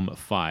get home at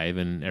 5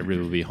 and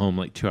everybody will be home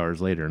like 2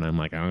 hours later, and I'm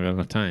like, I don't have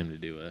enough time to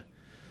do a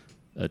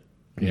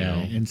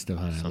Yeah, Instapot.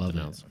 I love something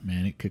it. else.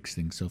 Man, it cooks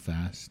things so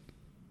fast.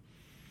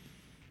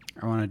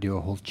 I want to do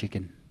a whole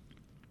chicken.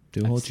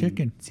 Do a whole I've seen-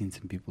 chicken. Seen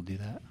some people do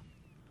that.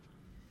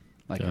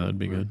 Like Yeah, that'd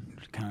be good.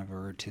 Kind of a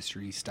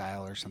rotisserie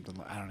style or something.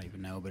 I don't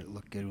even know, but it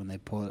looked good when they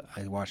pulled it.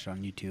 I watched it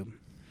on YouTube.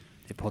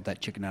 They pulled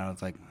that chicken out. I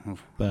was like, oh,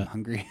 But- I'm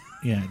hungry.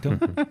 Yeah,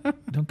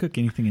 don't cook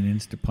anything in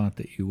Instapot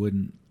that you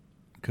wouldn't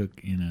cook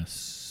in a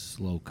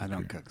slow cooker. I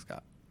don't cook,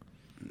 Scott.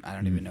 I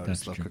don't even know what a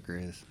that's slow true. cooker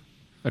is.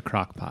 a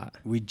crock pot.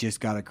 We just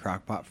got a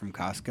crock pot from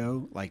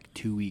Costco like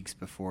 2 weeks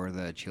before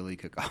the chili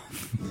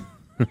cook-off.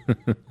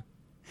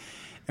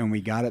 And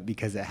we got it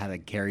because it had a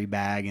carry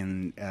bag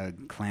and a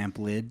clamp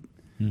lid,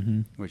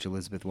 Mm-hmm. which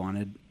Elizabeth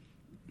wanted,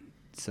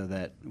 so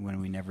that when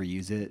we never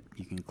use it,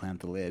 you can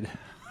clamp the lid.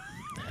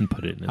 And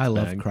put it in its I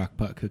love bag. crock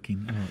pot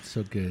cooking. Oh, it's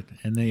so good.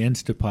 And the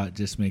Instapot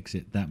just makes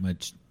it that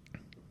much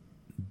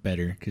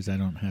better because I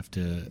don't have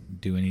to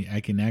do any.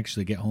 I can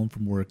actually get home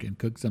from work and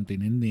cook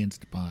something in the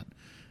Instapot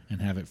and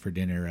have it for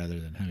dinner rather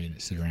than having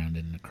it sit around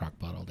in the crock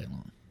pot all day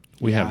long.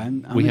 We Yeah, have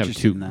I'm we have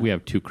interested two in that. we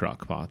have 2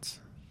 crock pots,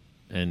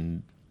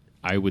 and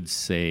I would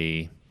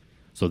say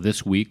so.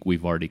 This week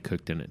we've already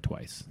cooked in it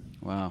twice.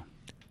 Wow.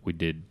 We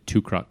did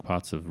 2 crock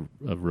pots of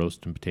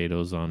roast and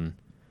potatoes or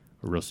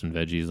roast and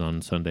veggies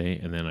on Sunday,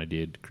 and then I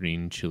did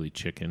green chili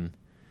chicken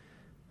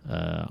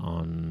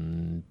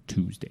on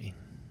Tuesday.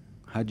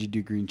 How'd you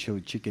do green chili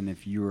chicken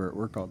if you were at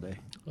work all day?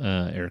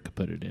 Erica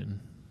put it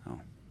in.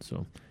 Oh.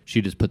 So she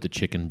just put the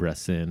chicken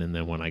breasts in, and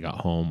then when I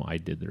got home, I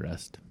did the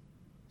rest.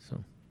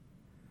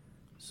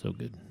 So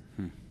good.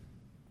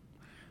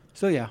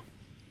 So yeah,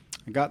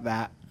 I got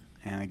that,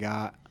 and I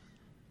got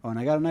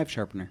a knife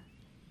sharpener.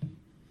 Did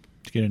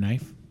you get a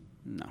knife?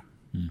 No,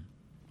 Hmm.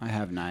 I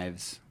have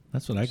knives.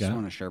 That's what I Just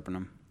want got. to sharpen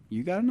them.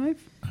 You got a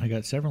knife? I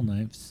got several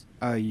knives.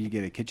 Oh, you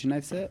get a kitchen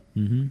knife set?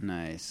 Mm-hmm.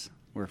 Nice.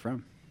 Where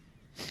from?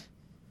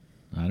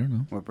 I don't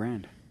know. What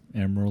brand?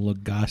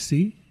 Emerald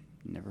Lagasse.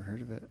 Never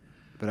heard of it.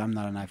 But I'm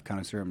not a knife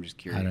connoisseur. I'm just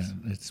I curious.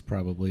 don't. It's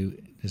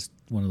probably just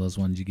one of those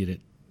ones you get at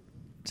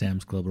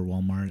Sam's Club or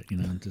Walmart. You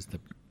know, just a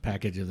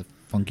package of the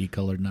funky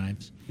colored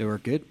knives. They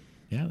work good?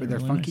 Yeah, They're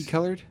really funky nice.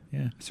 colored?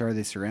 Yeah, So are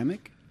they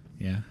ceramic?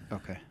 yeah.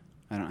 Okay.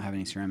 I don't have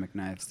any ceramic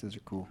knives. Those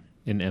are cool.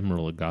 In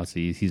Emerald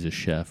Lagasse, he's a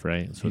chef,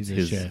 right? So He's it's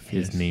a his chef,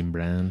 his yes. name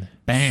brand.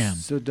 Bam.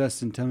 So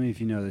Dustin, tell me if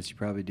you know this. You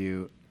probably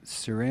do.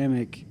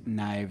 Ceramic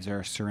knives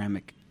are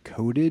ceramic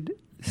coated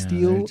Yeah,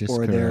 steel, they're just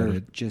or they're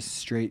corroded. just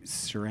straight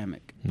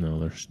ceramic?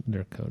 No,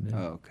 they're coated.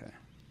 Oh, okay.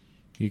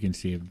 You can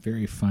see a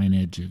very fine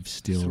edge of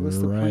steel So what's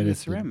the point right of at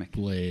ceramic? the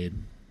blade.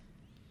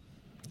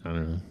 I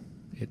don't know.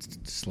 It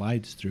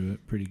slides through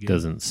it pretty good.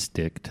 Doesn't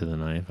stick to the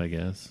knife, I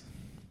guess.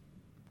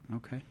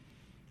 Okay.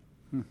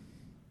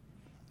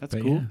 That's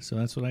But cool. yeah, so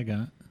that's what I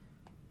got.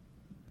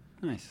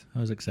 Nice. I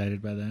was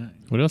excited by that.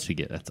 What else you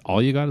get? That's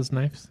all you got is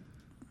knives?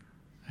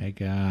 I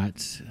got,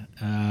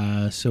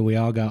 so we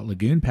all got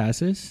Lagoon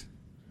passes.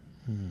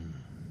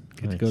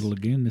 Get to go Nice. to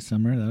Lagoon this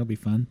summer. That'll be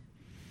fun.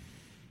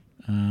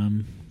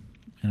 And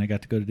I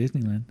got to go to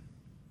Disneyland.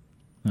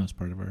 That was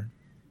part of our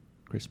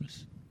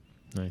Christmas.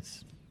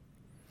 Nice.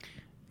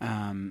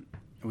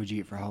 What'd you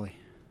get for Holly?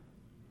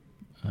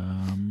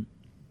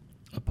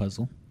 A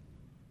puzzle.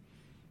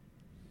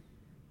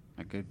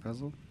 A good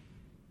puzzle?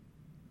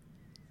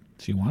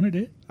 She wanted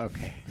it.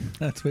 Okay.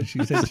 That's what she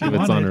said she If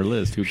wanted. it's on her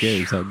list, who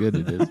cares how good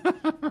it is?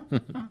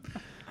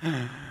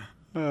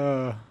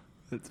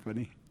 That's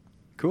funny.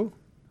 Cool.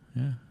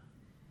 Yeah.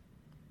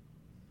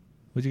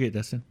 What'd you get,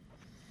 Dustin?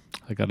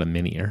 I got a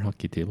mini air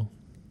hockey table.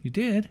 You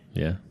did?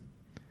 Yeah.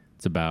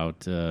 It's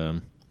about, I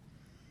don't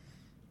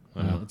know,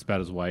 Wow. it's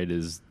about as wide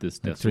as this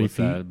Like desk. 3 What's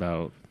that? feet?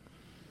 About,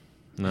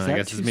 no, Is I that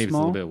guess too it's maybe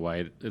small? a little bit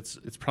wide. It's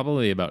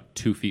probably about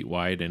 2 feet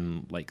wide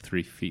and like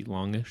 3 feet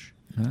longish.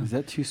 Huh? Is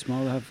that too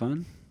small to have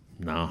fun?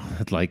 No,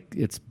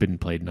 it's been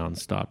played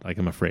nonstop. Like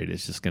I'm afraid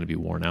it's just going to be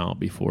worn out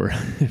before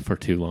for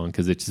too long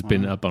because it's just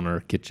been Wow. up on our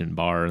kitchen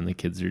bar and the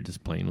kids are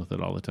just playing with it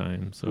all the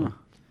time. So Huh.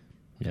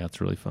 yeah, it's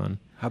really fun.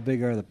 How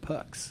big are the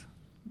pucks?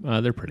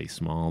 They're pretty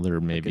small.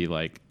 They're maybe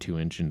like 2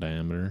 inch in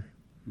diameter,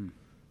 Hmm.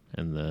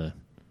 and the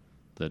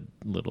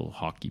little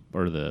hockey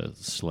or the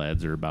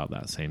sleds are about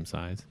that same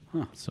size.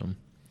 Huh. So,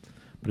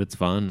 but it's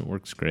fun. It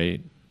works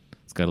great.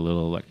 It's got a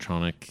little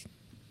electronic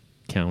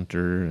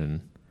counter,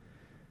 and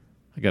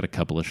I got a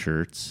couple of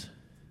shirts.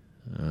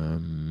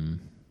 That's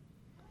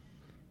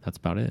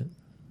about it.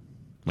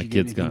 My Did you get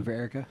kids anything got for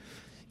Erica?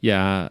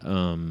 yeah.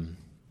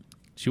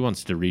 she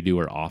wants to redo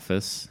her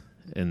office,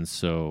 and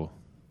so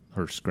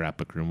her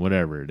scrapbook room,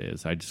 whatever it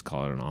is, I just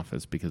call it an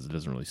office because it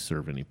doesn't really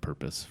serve any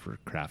purpose for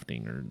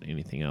crafting or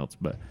anything else.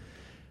 But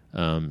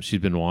she's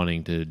been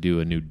wanting to do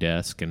a new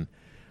desk, and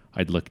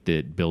I'd looked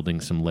at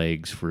building some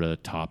legs for a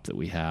top that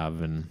we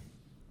have, and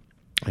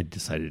I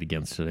decided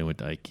against it. I went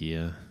to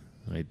IKEA.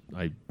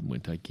 I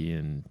went to IKEA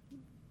and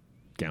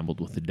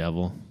gambled with the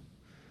devil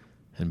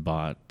and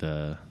bought.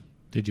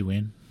 Did you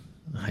win?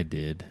 I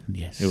did.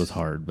 Yes. It was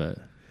hard, but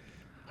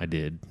I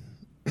did.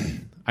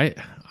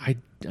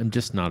 I'm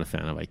just not a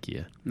fan of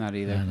IKEA. Not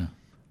either. I know.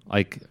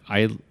 Like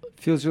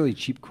Feels really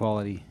cheap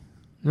quality.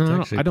 no,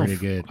 actually I don't.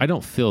 pretty good. I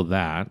don't feel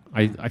that.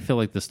 I feel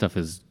like the stuff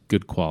is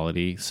good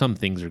quality. Some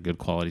things are good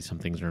quality. Some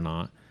things are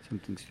not. Some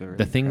things feel really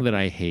The thing crappy. that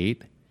I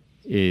hate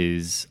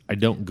is I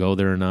don't go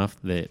there enough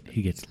that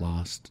He gets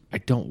lost. I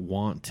don't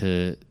want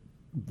to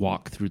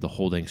walk through the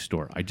whole dang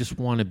store. I just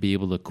want to be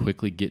able to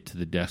quickly get to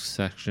the desk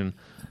section,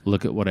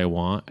 look at what I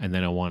want, and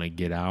then I want to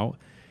get out.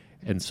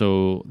 And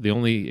so the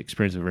only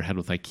experience I've ever had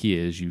with IKEA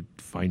is you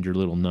find your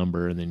little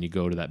number and then you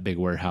go to that big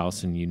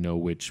warehouse and you know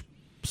which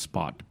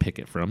spot to pick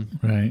it from.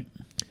 Right.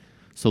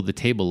 So the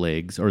table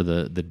legs or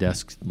the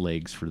desk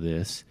legs for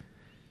this,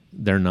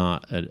 they're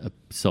not a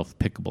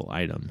self-pickable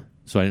item.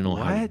 So I didn't know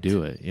how to What?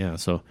 do it. Yeah,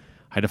 so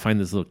I had to find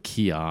this little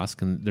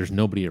kiosk, and there's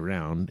nobody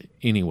around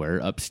anywhere,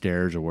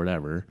 upstairs or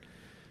whatever.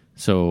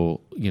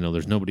 So,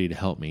 there's nobody to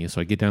help me. So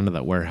I get down to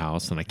that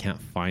warehouse, and I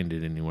can't find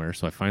it anywhere.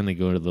 So I finally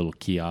go to the little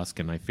kiosk,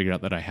 and I figure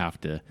out that I have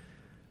to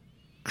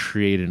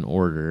create an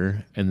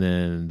order, and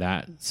then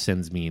that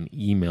sends me an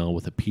email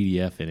with a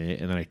PDF in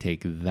it, and then I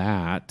take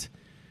that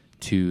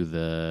to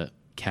the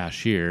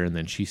cashier, and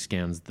then she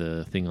scans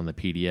the thing on the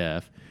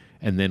PDF.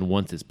 And then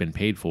once it's been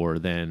paid for,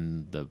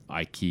 then the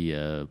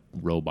IKEA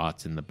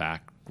robots in the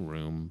back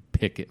room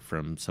pick it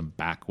from some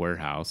back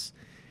warehouse.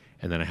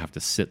 And then I have to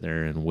sit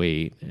there and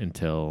wait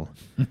until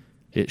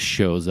it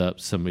shows up.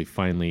 Somebody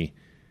finally,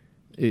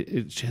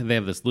 they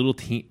have this little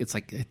it's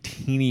like a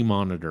teeny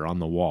monitor on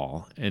the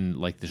wall and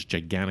like this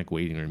gigantic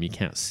waiting room. You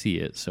can't see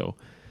it. So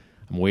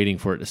I'm waiting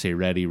for it to say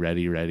ready,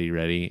 ready, ready,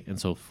 ready. And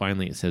so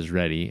finally it says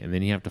ready. And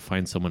then you have to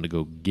find someone to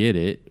go get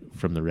it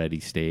from the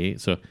ready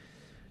state. So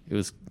it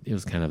was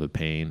kind of a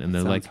pain. And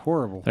they're Sounds like,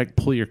 horrible. They're like,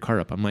 pull your cart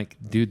up. I'm like,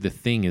 dude, the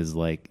thing is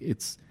like,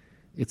 it's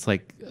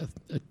like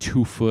a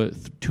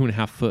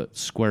 2.5 foot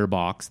square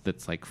box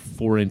that's like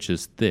 4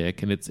 inches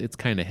thick, and it's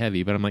kind of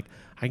heavy. But I'm like,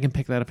 I can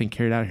pick that up and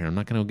carry it out here. I'm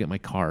not going to go get my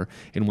car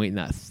and wait in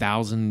that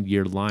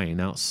 1,000-year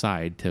line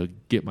outside to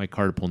get my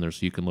car to pull in there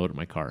so you can load up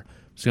my car.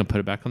 I'm just going to put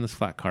it back on this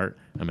flat cart.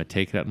 I'm going to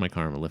take it out of my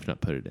car. I'm going to lift it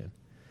up, put it in.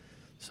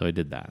 So I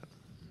did that.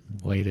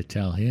 Way to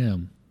tell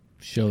him.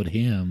 Showed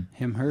him.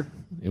 Him, her?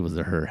 It was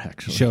a her,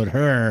 actually. Showed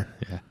her.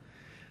 Yeah.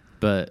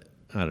 But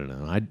I don't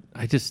know.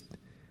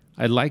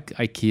 I like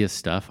IKEA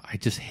stuff. I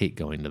just hate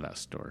going to that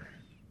store.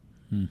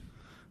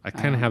 I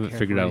kind don't of have it care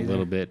figured for out it a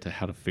little either. bit to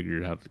how to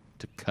figure out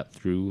to cut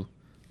through.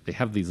 They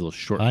have these little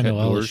shortcut I know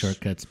all the doors.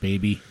 shortcuts,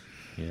 baby.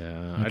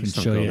 Yeah, I can just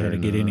don't show go you how there to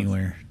get enough.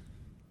 anywhere.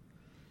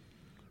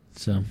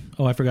 So,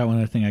 I forgot one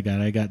other thing I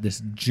got. I got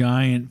this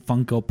giant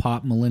Funko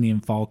Pop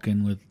Millennium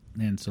Falcon with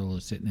Han Solo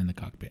sitting in the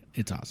cockpit.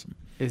 It's awesome.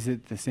 Is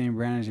it the same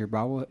brand as your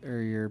bobble or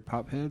your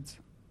pop heads?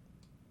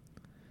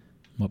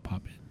 What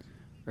pop it?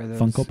 Or those,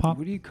 Funko Pop?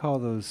 What do you call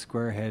those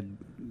square head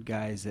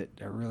guys that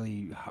are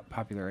really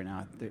popular right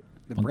now? The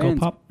Funko brand's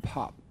Pop?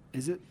 Pop.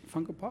 Is it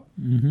Funko Pop?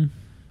 Mm-hmm.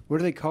 What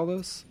do they call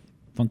those?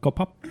 Funko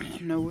Pop?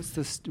 No, what's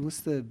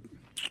the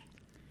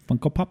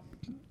Funko Pop?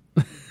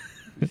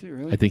 is it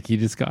really? I think he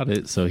just got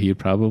it, so he'd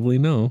probably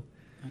know.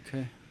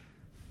 Okay.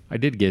 I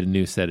did get a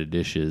new set of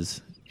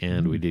dishes,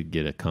 and we did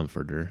get a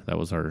comforter. That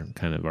was our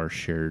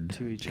shared.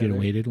 To each Did you get other. a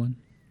weighted one?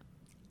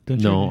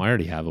 Don't No, you? I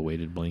already have a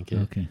weighted blanket.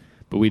 Okay.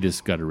 But we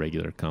just got a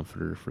regular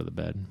comforter for the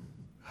bed.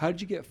 How did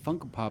you get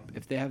Funko Pop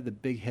if they have the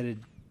big-headed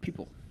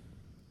people?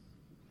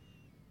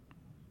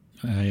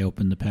 I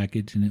opened the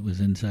package and it was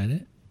inside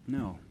it.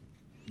 No,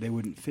 they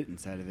wouldn't fit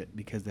inside of it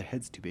because the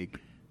head's too big.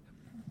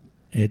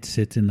 It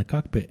sits in the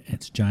cockpit.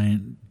 It's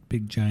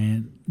big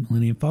giant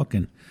Millennium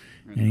Falcon.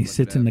 I'm And gonna he look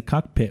sits it in the up.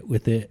 cockpit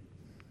with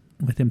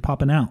him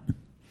popping out.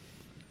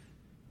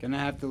 Gonna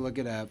have to look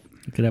it up.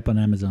 Look it up on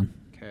Amazon.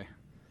 Okay.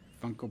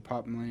 Funko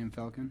Pop Millennium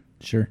Falcon.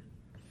 Sure.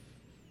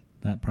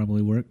 That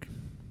probably work.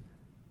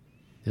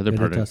 The other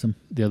Better part toss 'em.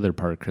 the other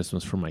part of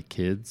Christmas for my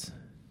kids,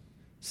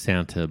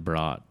 Santa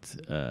brought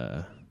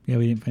Yeah,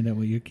 we didn't find out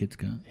what your kids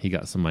got. he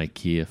got some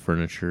IKEA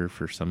furniture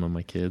for some of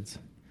my kids.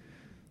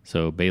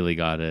 So Bailey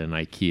got an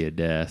IKEA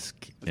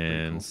desk, pretty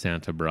and cool.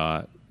 Santa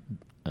brought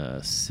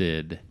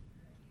Sid.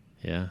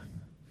 Yeah,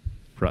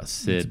 brought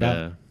Sid.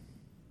 about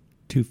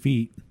 2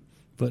 feet,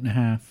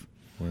 1.5 feet.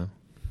 Well,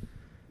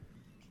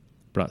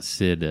 brought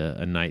Sid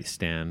a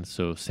nightstand.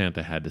 So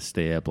Santa had to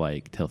stay up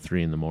like till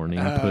 3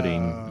 a.m.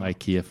 putting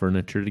IKEA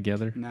furniture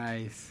together.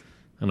 Nice.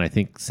 And I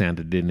think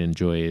Santa didn't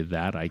enjoy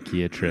that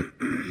IKEA trip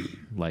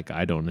like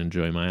I don't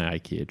enjoy my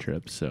IKEA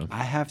trips. So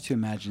I have to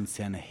imagine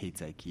Santa hates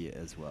IKEA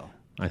as well.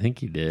 I think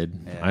he did.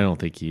 Yeah. I don't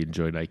think he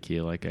enjoyed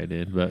IKEA like I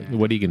did. But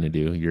what are you going to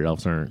do? Your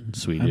elves aren't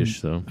Swedish,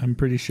 so. I'm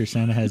pretty sure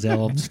Santa has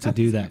elves to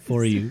do that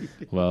for you.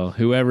 Well,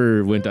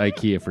 whoever went to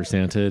IKEA for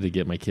Santa to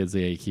get my kids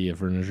the IKEA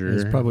furniture.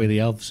 It's probably the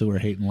elves who were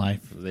hating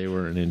life. They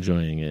weren't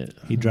enjoying it.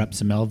 He dropped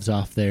some elves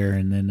off there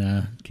and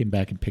then came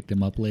back and picked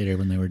them up later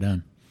when they were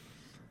done.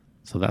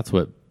 So that's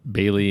what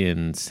Bailey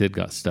and Sid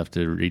got stuff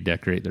to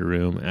redecorate their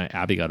room.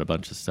 Abby got a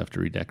bunch of stuff to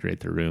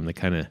redecorate their room. They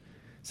kind of,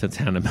 since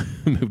Hannah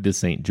moved to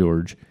St.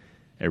 George,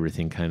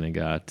 everything kind of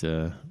got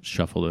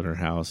shuffled in her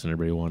house, and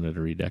everybody wanted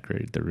to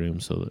redecorate the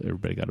room. So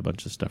everybody got a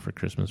bunch of stuff for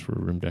Christmas for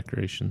room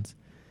decorations.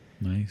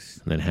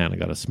 Nice. And then Hannah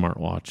got a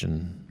smartwatch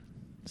and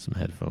some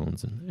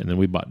headphones. And then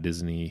we bought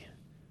Disney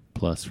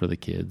Plus for the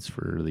kids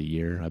for the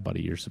year. I bought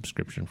a year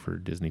subscription for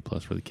Disney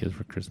Plus for the kids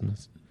for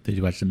Christmas. Did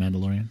you watch The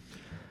Mandalorian?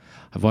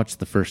 I've watched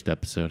the first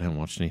episode. I haven't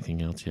watched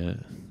anything else yet.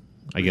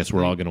 I guess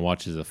we're all going to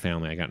watch as a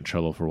family. I got in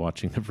trouble for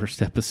watching the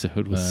first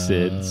episode with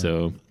Sid.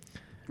 So,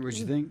 What'd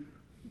you think?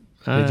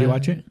 Did you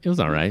watch it? It was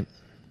all right.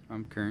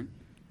 I'm current.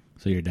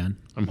 So you're done?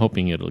 I'm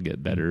hoping it'll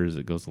get better as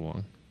it goes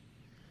along.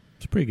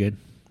 It's pretty good.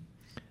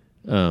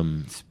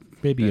 It's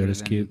Baby better Yoda's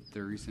than cute.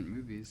 The recent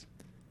movies.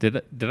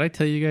 Did I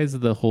tell you guys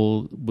the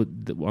whole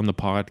on the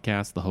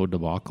podcast, the whole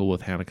debacle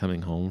with Hannah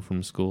coming home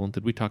from school?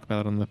 Did we talk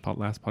about it on the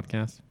last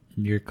podcast?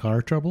 Your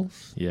car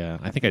troubles? Yeah,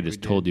 I think I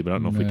just told you, but I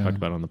don't know if we talked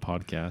about it on the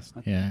podcast.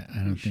 Yeah,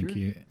 I don't think sure?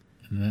 you.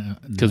 No,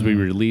 Because we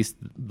released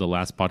the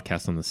last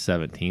podcast on the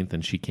 17th,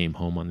 and she came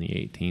home on the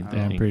 18th.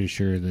 I'm pretty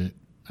sure that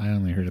I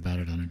only heard about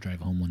it on a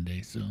drive home one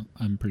day, so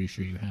I'm pretty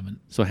sure you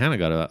haven't. So Hannah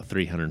got about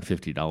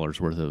 $350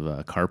 worth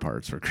of car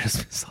parts for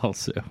Christmas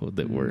also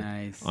that were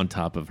Nice. on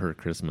top of her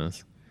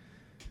Christmas.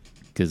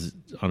 Because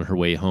on her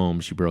way home,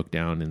 she broke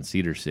down in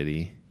Cedar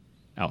City,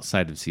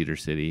 outside of Cedar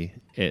City,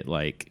 at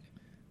like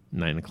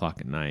 9 o'clock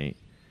at night.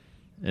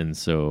 And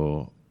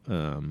so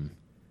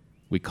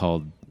we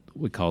called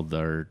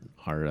our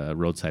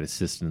roadside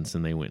assistance,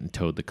 and they went and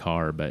towed the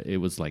car, but it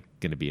was like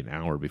going to be an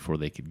hour before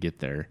they could get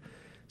there.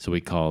 So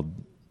we called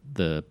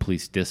the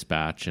police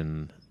dispatch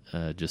and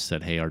just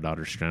said, hey, our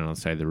daughter's stranded on the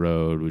side of the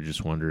road. We're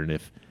just wondering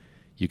if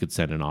you could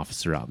send an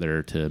officer out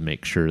there to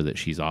make sure that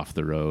she's off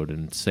the road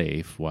and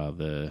safe while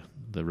the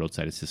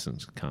roadside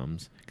assistance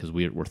comes, because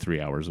we're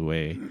 3 hours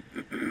away.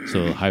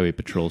 So the highway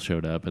patrol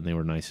showed up, and they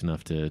were nice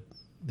enough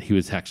he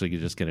was actually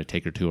just going to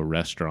take her to a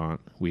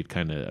restaurant. We'd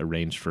kind of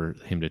arranged for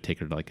him to take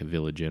her to like a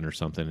Village Inn or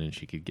something, and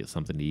she could get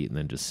something to eat and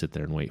then just sit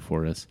there and wait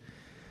for us.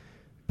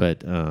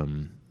 But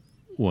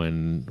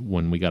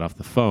when we got off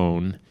the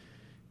phone,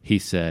 he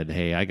said,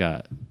 hey, I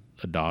got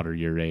a daughter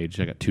your age.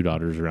 I got 2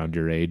 daughters around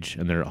your age,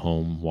 and they're at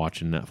home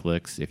watching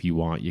Netflix. If you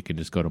want, you can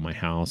just go to my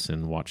house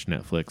and watch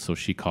Netflix. So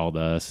she called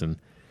us, and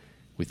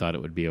we thought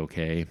it would be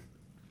okay.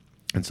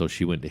 And so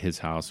she went to his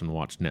house and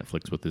watched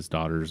Netflix with his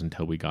daughters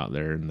until we got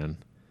there, and then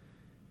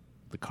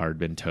the car had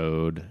been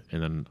towed,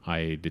 and then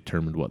I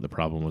determined what the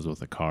problem was with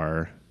the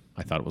car.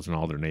 I thought it was an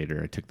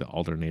alternator. I took the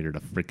alternator to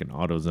freaking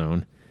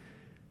AutoZone,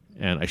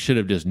 and I should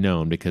have just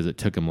known because it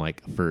took him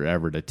like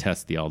forever to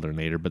test the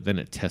alternator, but then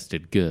it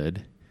tested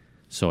good.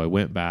 So I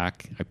went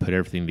back, I put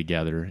everything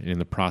together, and in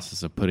the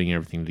process of putting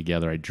everything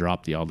together, I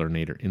dropped the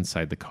alternator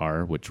inside the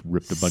car, which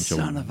ripped a bunch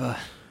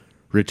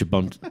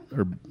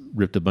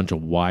ripped a bunch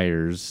of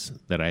wires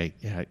that I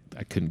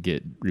couldn't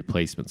get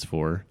replacements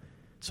for.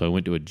 So I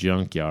went to a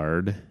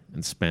junkyard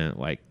and spent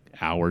like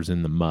hours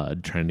in the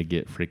mud trying to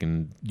get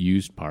freaking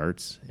used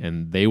parts,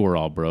 and they were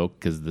all broke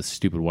because the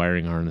stupid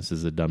wiring harness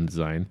is a dumb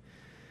design.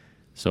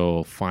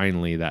 So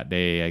finally that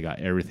day I got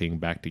everything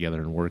back together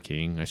and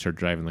working. I started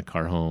driving the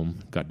car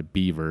home, got to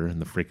Beaver,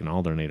 and the freaking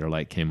alternator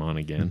light came on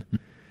again.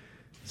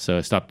 So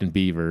I stopped in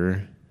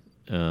Beaver.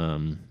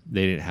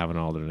 They didn't have an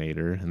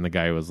alternator, and the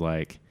guy was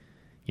like,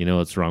 you know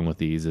what's wrong with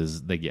these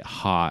is they get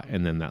hot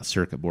and then that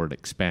circuit board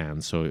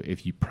expands. So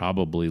if you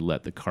probably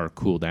let the car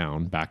cool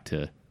down back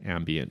to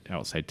ambient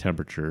outside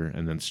temperature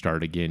and then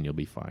start again, you'll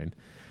be fine.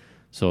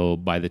 So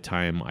by the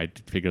time I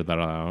figured that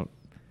out,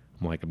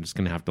 I'm like, I'm just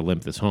going to have to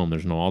limp this home.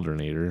 There's no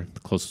alternator. The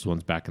closest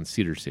one's back in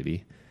Cedar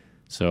City.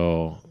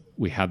 So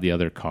we had the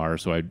other car.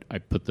 So I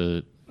put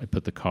the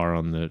car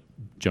on the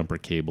jumper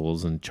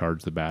cables and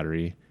charged the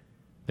battery,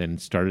 then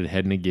started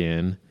heading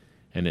again,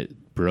 and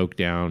it broke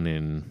down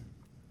in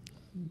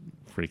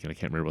freaking, I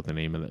can't remember what the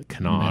name of it,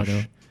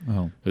 Kanosh.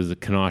 Oh. It was the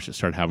Kanosh that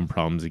started having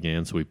problems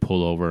again. So we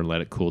pulled over and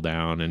let it cool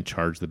down and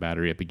charged the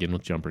battery up again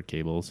with jumper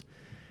cables.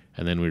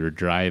 And then we were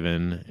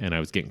driving, and I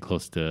was getting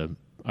close to,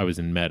 I was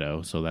in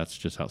Meadow, so that's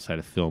just outside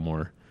of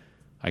Fillmore.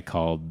 I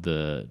called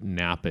the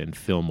Napa in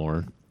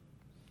Fillmore,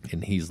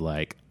 and he's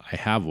like, I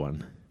have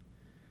one.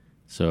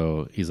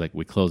 So he's like,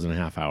 we close in a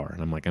half hour.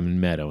 And I'm like, I'm in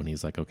Meadow. And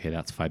he's like, okay,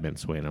 that's 5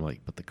 minutes away. And I'm like,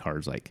 but the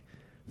car's like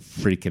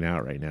freaking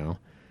out right now.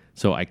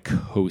 So I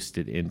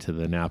coasted into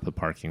the Napa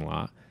parking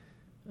lot,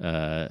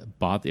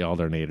 bought the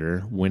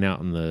alternator, went out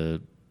in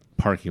the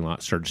parking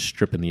lot, started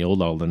stripping the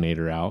old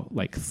alternator out.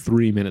 Like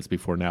 3 minutes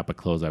before Napa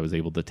closed, I was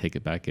able to take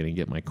it back in and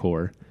get my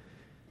core.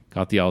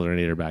 Got the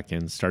alternator back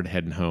in, started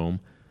heading home.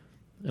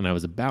 And I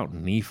was about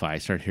Nephi. I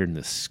started hearing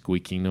this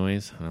squeaking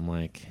noise. And I'm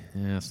like,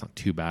 it's not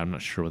too bad. I'm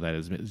not sure what that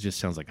is. It just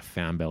sounds like a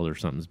fan belt or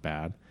something's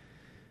bad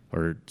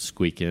or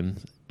squeaking.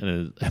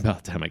 And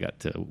about the time I got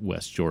to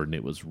West Jordan,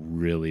 it was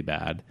really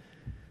bad.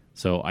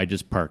 So I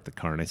just parked the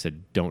car and I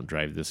said, don't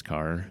drive this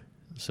car.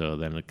 So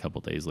then a couple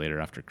days later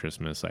after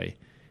Christmas, I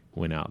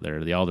went out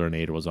there. The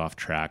alternator was off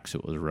track, so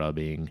it was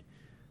rubbing.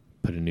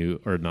 Put a new,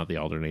 or not the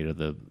alternator,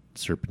 the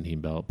serpentine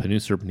belt. Put a new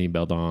serpentine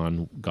belt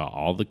on, got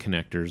all the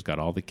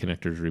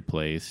connectors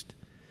replaced,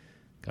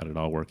 got it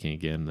all working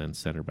again, then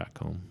sent her back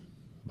home.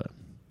 But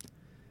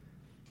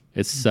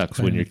it sucks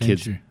when your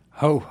kids...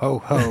 Ho, ho,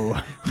 ho.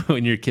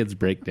 when your kids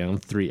break down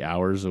 3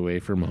 hours away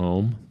from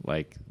home,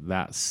 like,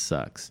 that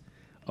sucks.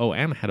 Oh,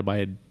 and I had to buy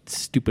a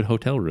stupid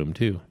hotel room,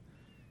 too,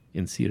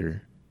 in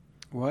Cedar.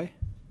 Why?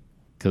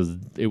 Because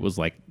it was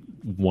like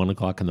 1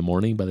 o'clock in the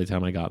morning by the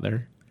time I got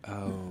there.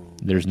 Oh.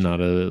 There's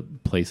not a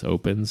place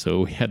open,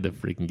 so we had to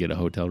freaking get a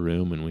hotel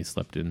room, and we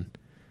slept in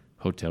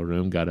hotel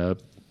room, got up,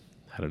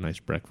 had a nice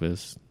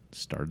breakfast,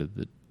 started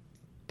the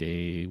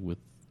day with...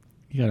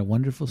 You got a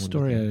wonderful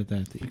story out of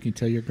that you can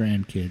tell your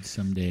grandkids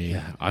someday.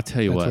 Yeah, I'll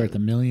tell you That's what. worth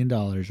 $1 million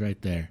right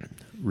there.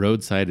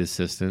 Roadside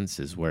assistance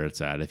is where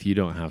it's at. If you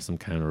don't have some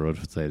kind of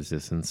roadside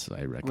assistance,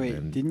 I recommend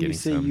Wait, didn't getting you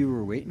say some. you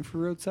were waiting for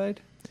roadside?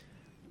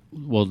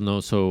 Well, no,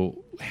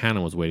 so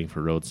Hannah was waiting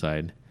for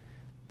roadside.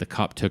 The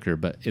cop took her,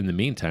 but in the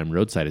meantime,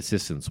 roadside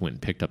assistance went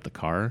and picked up the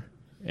car,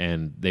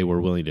 and they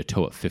were willing to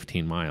tow it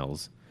 15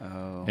 miles.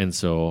 Oh. And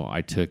so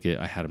I took it.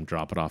 I had them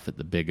drop it off at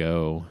the Big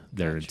O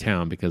there in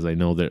town because I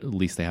know that at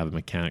least they have a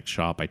mechanic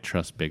shop. I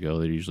trust Big O.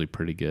 They're usually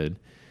pretty good.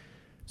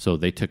 So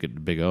they took it to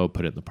Big O,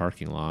 put it in the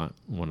parking lot.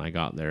 When I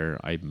got there,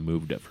 I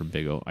moved it from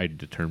Big O. I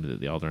determined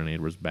that the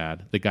alternator was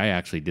bad. The guy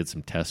actually did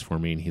some tests for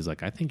me, and he's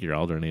like, I think your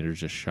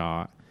alternator's just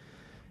shot.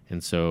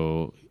 And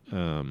so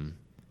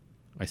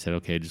I said,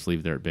 okay, just leave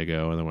it there at Big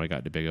O. And then when I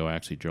got to Big O, I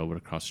actually drove it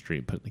across the street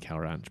and put it in the Cal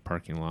Ranch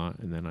parking lot.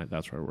 And then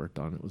that's where I worked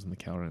on it, was in the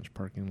Cal Ranch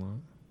parking lot.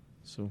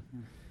 So,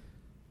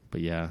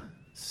 but yeah,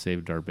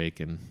 saved our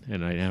bacon.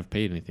 And I didn't have to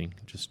pay anything.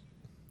 Just,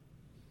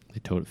 they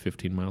towed it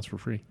 15 miles for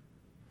free.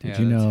 Did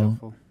you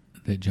know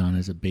that John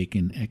is a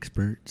bacon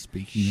expert?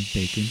 Speaking of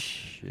bacon.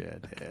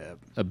 Shut up.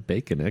 A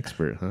bacon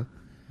expert, huh?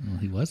 Well,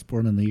 he was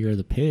born in the year of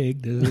the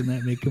pig. Doesn't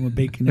that make him a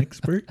bacon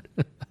expert?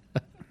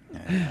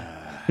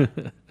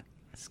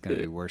 It's going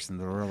to be worse than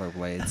the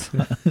rollerblades.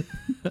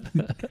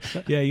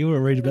 Yeah, you were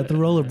worried about the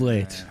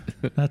rollerblades.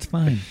 That's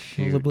fine.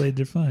 Shoot. Rollerblades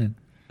are fine.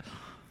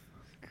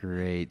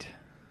 Great.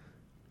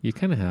 You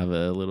kind of have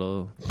a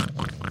little...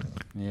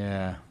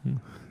 Yeah.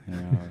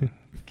 I'll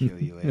kill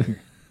you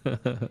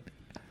later.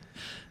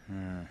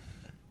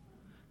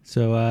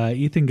 So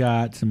Ethan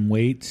got some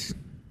weights.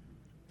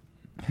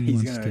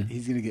 He's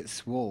gonna get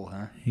swole,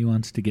 huh? He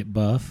wants to get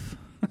buff.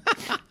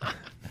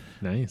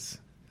 Nice.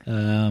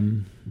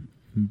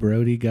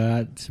 Brody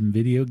got some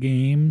video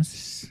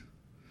games.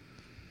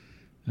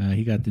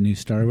 He got the new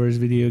Star Wars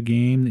video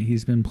game that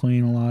he's been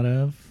playing a lot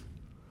of.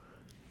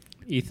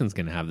 Ethan's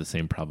going to have the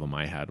same problem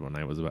I had when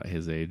I was about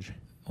his age.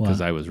 Because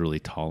I was really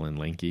tall and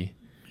lanky.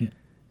 Yeah.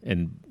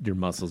 And your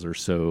muscles are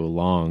so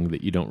long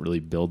that you don't really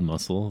build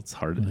muscle. It's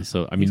hard. Yeah.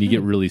 So, I mean, you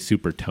get really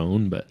super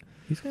toned, but...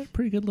 He's got a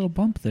pretty good little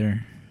bump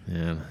there.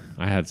 Yeah.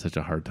 I had such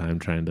a hard time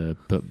trying to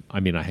put... I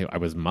mean, I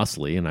was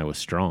muscly and I was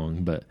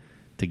strong, but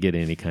to get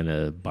any kind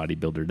of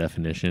bodybuilder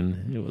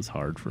definition, it was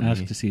hard for me.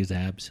 Ask to see his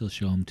abs. He'll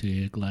show them to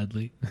you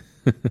gladly.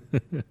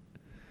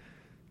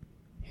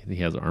 He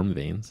has arm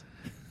veins.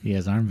 He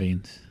has arm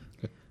veins.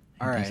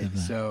 All right,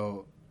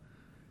 so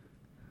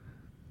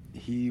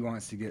he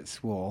wants to get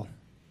swole,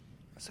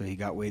 so he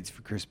got weights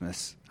for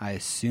Christmas. I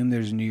assume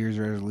there's a New Year's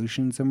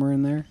resolution somewhere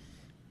in there?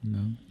 No.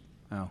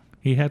 Oh.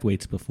 He had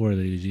weights before.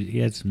 He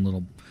had some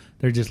little,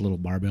 they're just little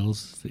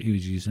barbells that he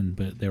was using,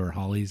 but they were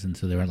Hollies, and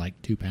so they were like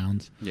 2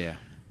 pounds. Yeah.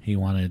 He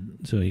got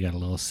a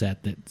little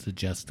set that's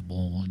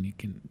adjustable, and you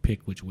can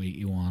pick which weight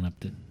you want up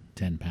to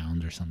 10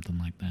 pounds or something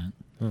like that.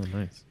 Oh,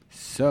 nice.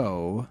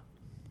 So,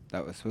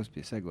 that was supposed to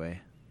be a segue.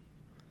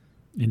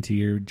 Into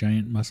your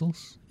giant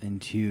muscles?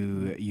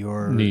 Into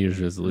your New Year's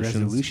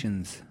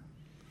resolutions.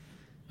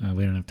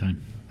 We don't have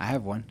time. I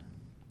have one.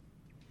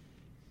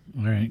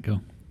 All right, go.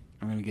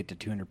 I'm going to get to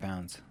 200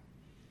 pounds.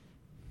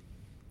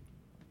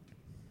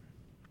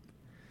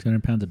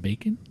 200 pounds of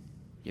bacon?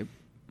 Yep.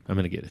 I'm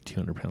going to get to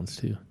 200 pounds,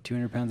 too.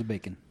 200 pounds of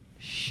bacon.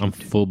 Shoot. I'm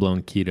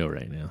full-blown keto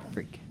right now.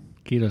 Freak.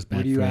 Keto's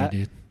bad for you,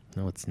 dude.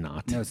 No, it's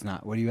not. No, it's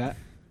not. What are you at?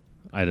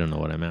 I don't know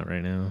what I'm at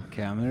right now.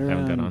 Okay, I'm at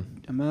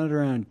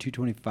around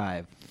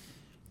 225.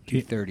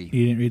 230.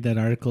 You didn't read that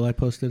article I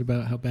posted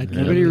about how bad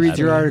Nobody reads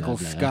your articles,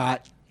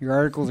 Scott. Your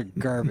articles are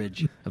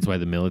garbage. That's why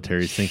the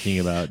military is thinking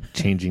about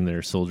changing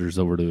their soldiers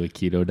over to a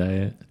keto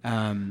diet.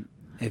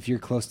 If you're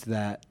close to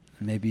that,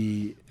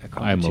 maybe a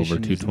competition. I'm over is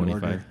in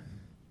 225. order.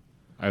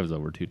 I was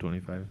over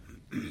 225.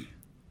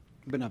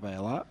 But not by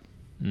a lot.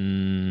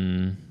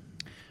 I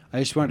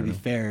just want to be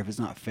fair. If it's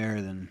not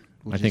fair, then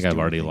I think I've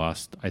already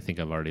lost. I think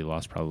I've already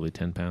lost probably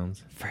 10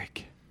 pounds.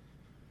 Frick.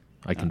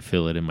 I can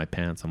feel it in my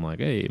pants. I'm like,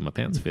 hey, my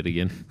pants fit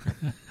again.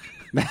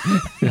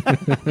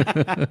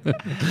 I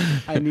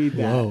need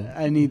that. Whoa.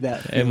 I need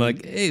that. And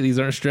like, hey, these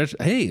aren't stretched.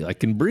 Hey, I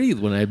can breathe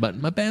when I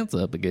button my pants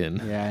up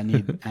again. Yeah,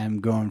 I'm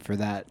going for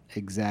that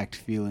exact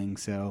feeling.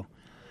 So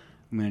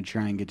I'm going to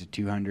try and get to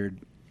 200.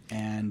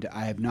 And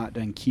I have not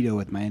done keto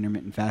with my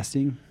intermittent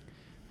fasting.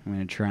 I'm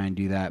going to try and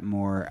do that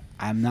more.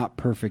 I'm not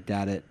perfect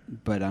at it,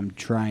 but I'm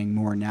trying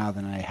more now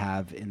than I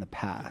have in the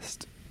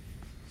past.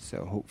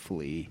 So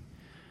hopefully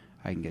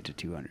I can get to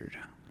 200.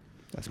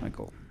 That's my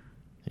goal.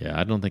 Yeah,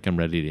 I don't think I'm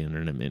ready to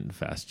intermittent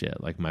fast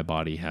yet. Like my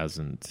body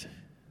hasn't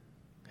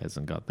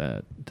got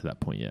that to that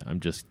point yet. I'm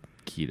just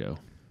keto.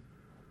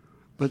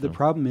 But the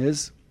problem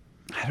is,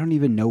 I don't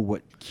even know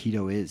what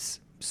keto is.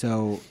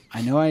 So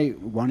I know I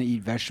want to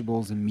eat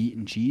vegetables and meat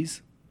and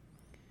cheese,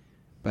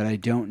 but I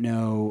don't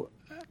know.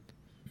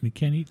 You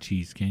can't eat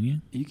cheese, can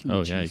you? You can.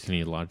 Oh eat yeah, you cheese. can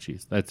eat a lot of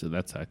cheese. That's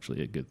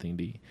actually a good thing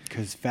to eat.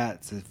 Because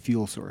fat's a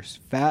fuel source.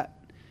 Fat.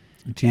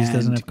 Cheese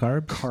doesn't and have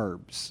carbs?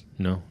 Carbs.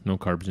 No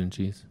carbs in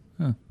cheese.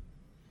 Huh.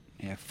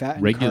 Yeah, fat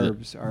and Regular-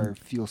 carbs are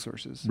fuel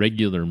sources.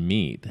 Regular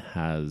meat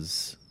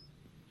has,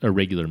 or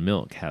regular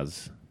milk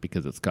has,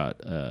 because it's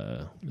got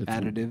it's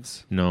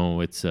Additives.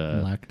 No, it's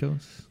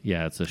Lactose?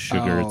 yeah, it's a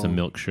sugar. It's a Oh,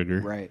 milk sugar.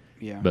 Right.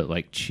 Yeah. But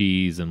like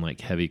cheese and like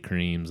heavy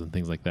creams and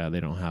things like that, they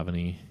don't have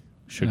any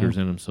sugars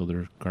in them, so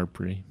they're carb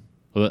free.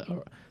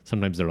 Well,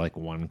 sometimes they're like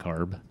 1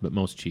 carb, but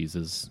most cheese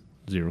is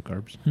 0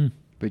 carbs.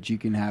 But you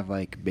can have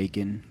like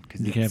bacon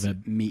because You can it's have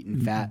a meat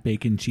and fat.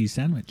 Bacon cheese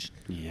sandwich,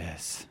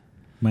 Yes.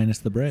 minus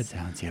the bread.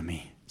 Sounds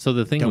yummy. So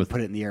the thing Don't with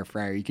put it in the air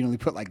fryer. You can only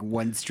put like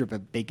 1 strip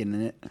of bacon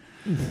in it.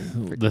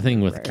 the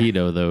thing with Right.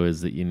 keto though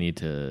is that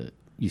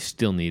you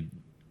still need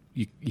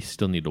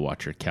to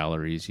watch your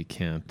calories. You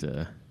can't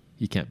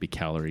be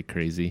calorie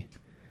crazy.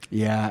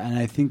 Yeah, and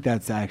I think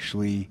that's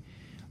actually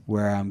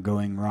where I'm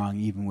going wrong,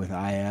 even with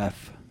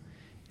IF,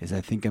 is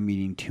I think I'm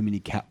eating too many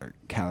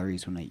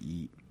calories when I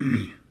eat.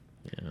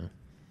 Yeah.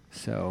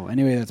 So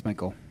anyway, that's my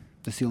goal.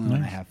 That's the only one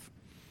I Nice. have.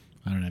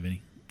 I don't have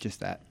any. Just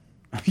that.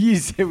 You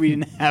said we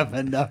didn't have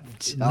enough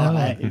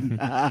time.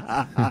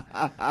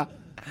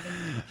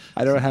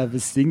 I don't have a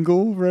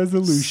single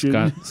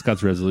resolution.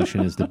 Scott's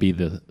resolution is to be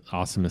the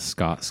awesomest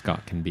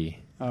Scott can be.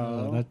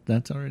 Oh.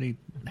 That's already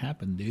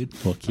happened, dude.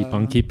 Well, keep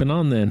on keeping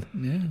on then.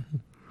 Yeah.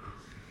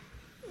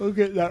 We'll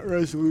get that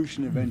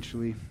resolution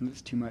eventually.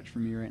 That's too much for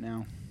me right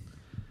now.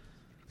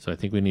 So I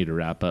think we need to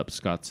wrap up.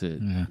 Scott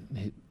Yeah.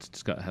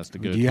 has to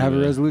go. Do you to have a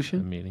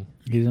resolution? A meeting.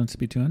 He wants to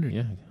be 200.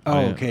 Yeah. Oh,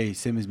 I, okay.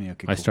 Same as me.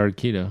 Okay. I cool. started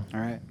keto. All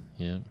right.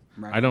 Yeah.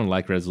 Right. I don't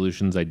like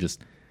resolutions. I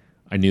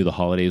knew the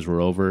holidays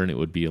were over and it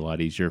would be a lot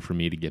easier for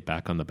me to get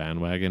back on the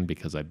bandwagon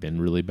because I've been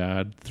really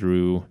bad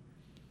through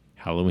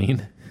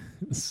Halloween.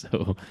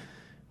 So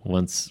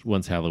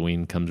once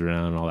Halloween comes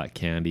around, all that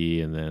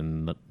candy, and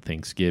then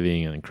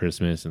Thanksgiving and then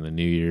Christmas and then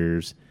New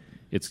Year's,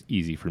 it's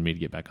easy for me to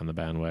get back on the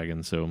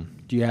bandwagon. So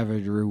Do you have a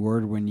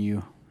reward when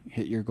you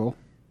hit your goal?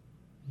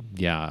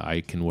 yeah,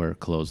 I can wear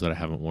clothes that I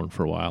haven't worn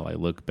for a while. I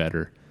look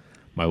better.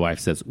 My wife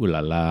says, "Ooh la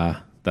la."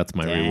 That's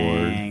my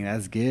reward. Dang,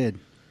 that's good.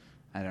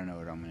 I don't know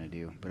what I'm going to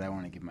do, but I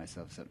want to give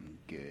myself something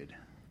good.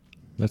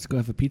 Let's go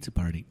have a pizza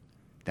party.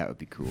 That would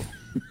be cool.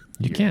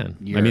 You can.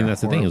 You're I mean, a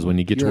that's the thing is when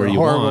you get to you're where a you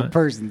horrible want.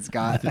 person,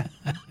 Scott.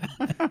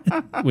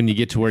 When you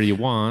get to where you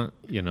want,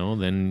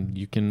 then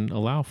you can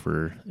allow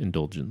for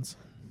indulgence.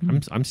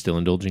 I'm still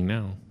indulging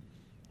now.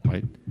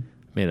 I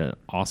made an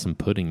awesome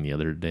pudding the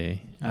other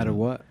day. Out of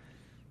what?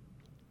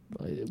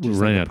 We're Just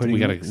running like a out. We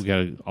pudding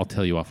gotta. I'll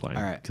tell you offline.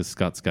 All right. Because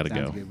Scott's got to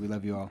Sounds go. good. We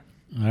love you all.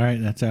 All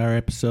right, that's our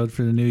episode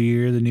for the new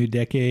year, the new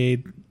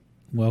decade.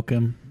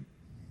 Welcome,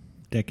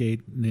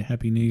 decade.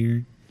 Happy New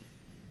Year.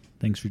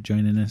 Thanks for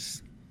joining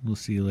us. We'll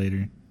see you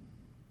later.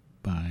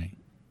 Bye.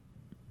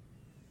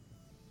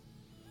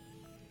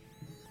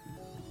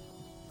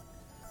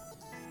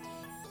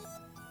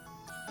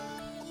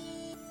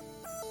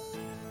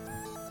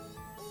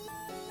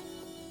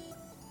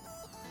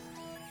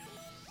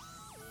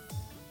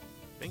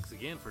 Thanks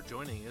again for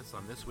joining us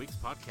on this week's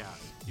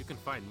podcast. You can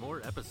find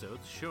more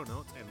episodes, show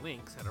notes, and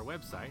links at our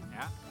website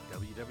at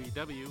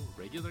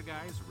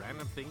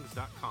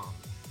www.regularguysrandomthings.com.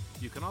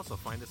 You can also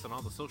find us on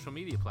all the social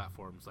media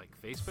platforms like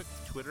Facebook,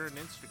 Twitter, and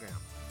Instagram.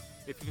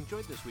 If you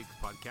enjoyed this week's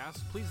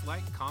podcast, please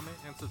like, comment,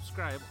 and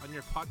subscribe on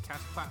your podcast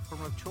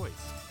platform of choice.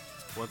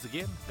 Once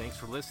again, thanks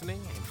for listening,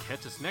 and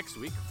catch us next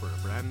week for a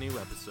brand new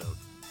episode.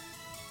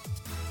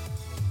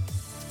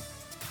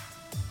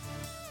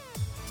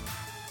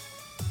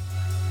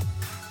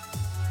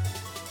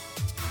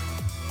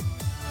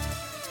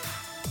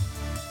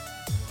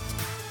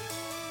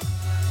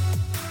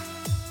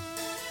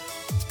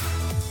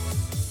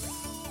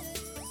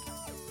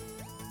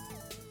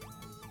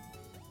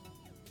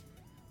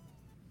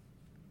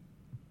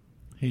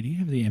 Hey, do you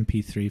have the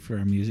MP3 for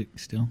our music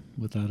still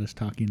without us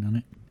talking on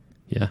it?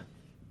 Yeah.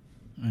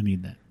 I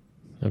need that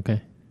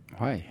Okay.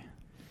 Why?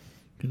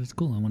 because it's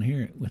cool. I want to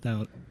hear it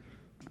without.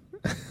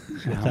 Oh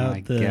Without my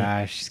the-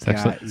 gosh, It's Scott,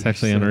 actually, it's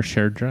actually on our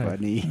shared drive.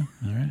 funny.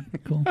 All right,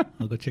 cool.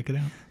 I'll go check it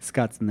out.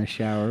 Scott's in the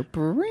shower.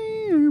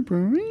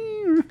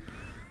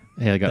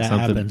 Hey, I got That something.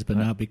 happens, but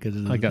not because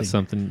of the I got thing.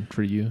 something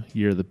for you.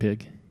 You're the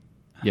pig.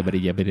 Yeah,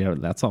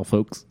 but that's all,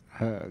 folks.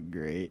 Oh,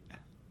 great.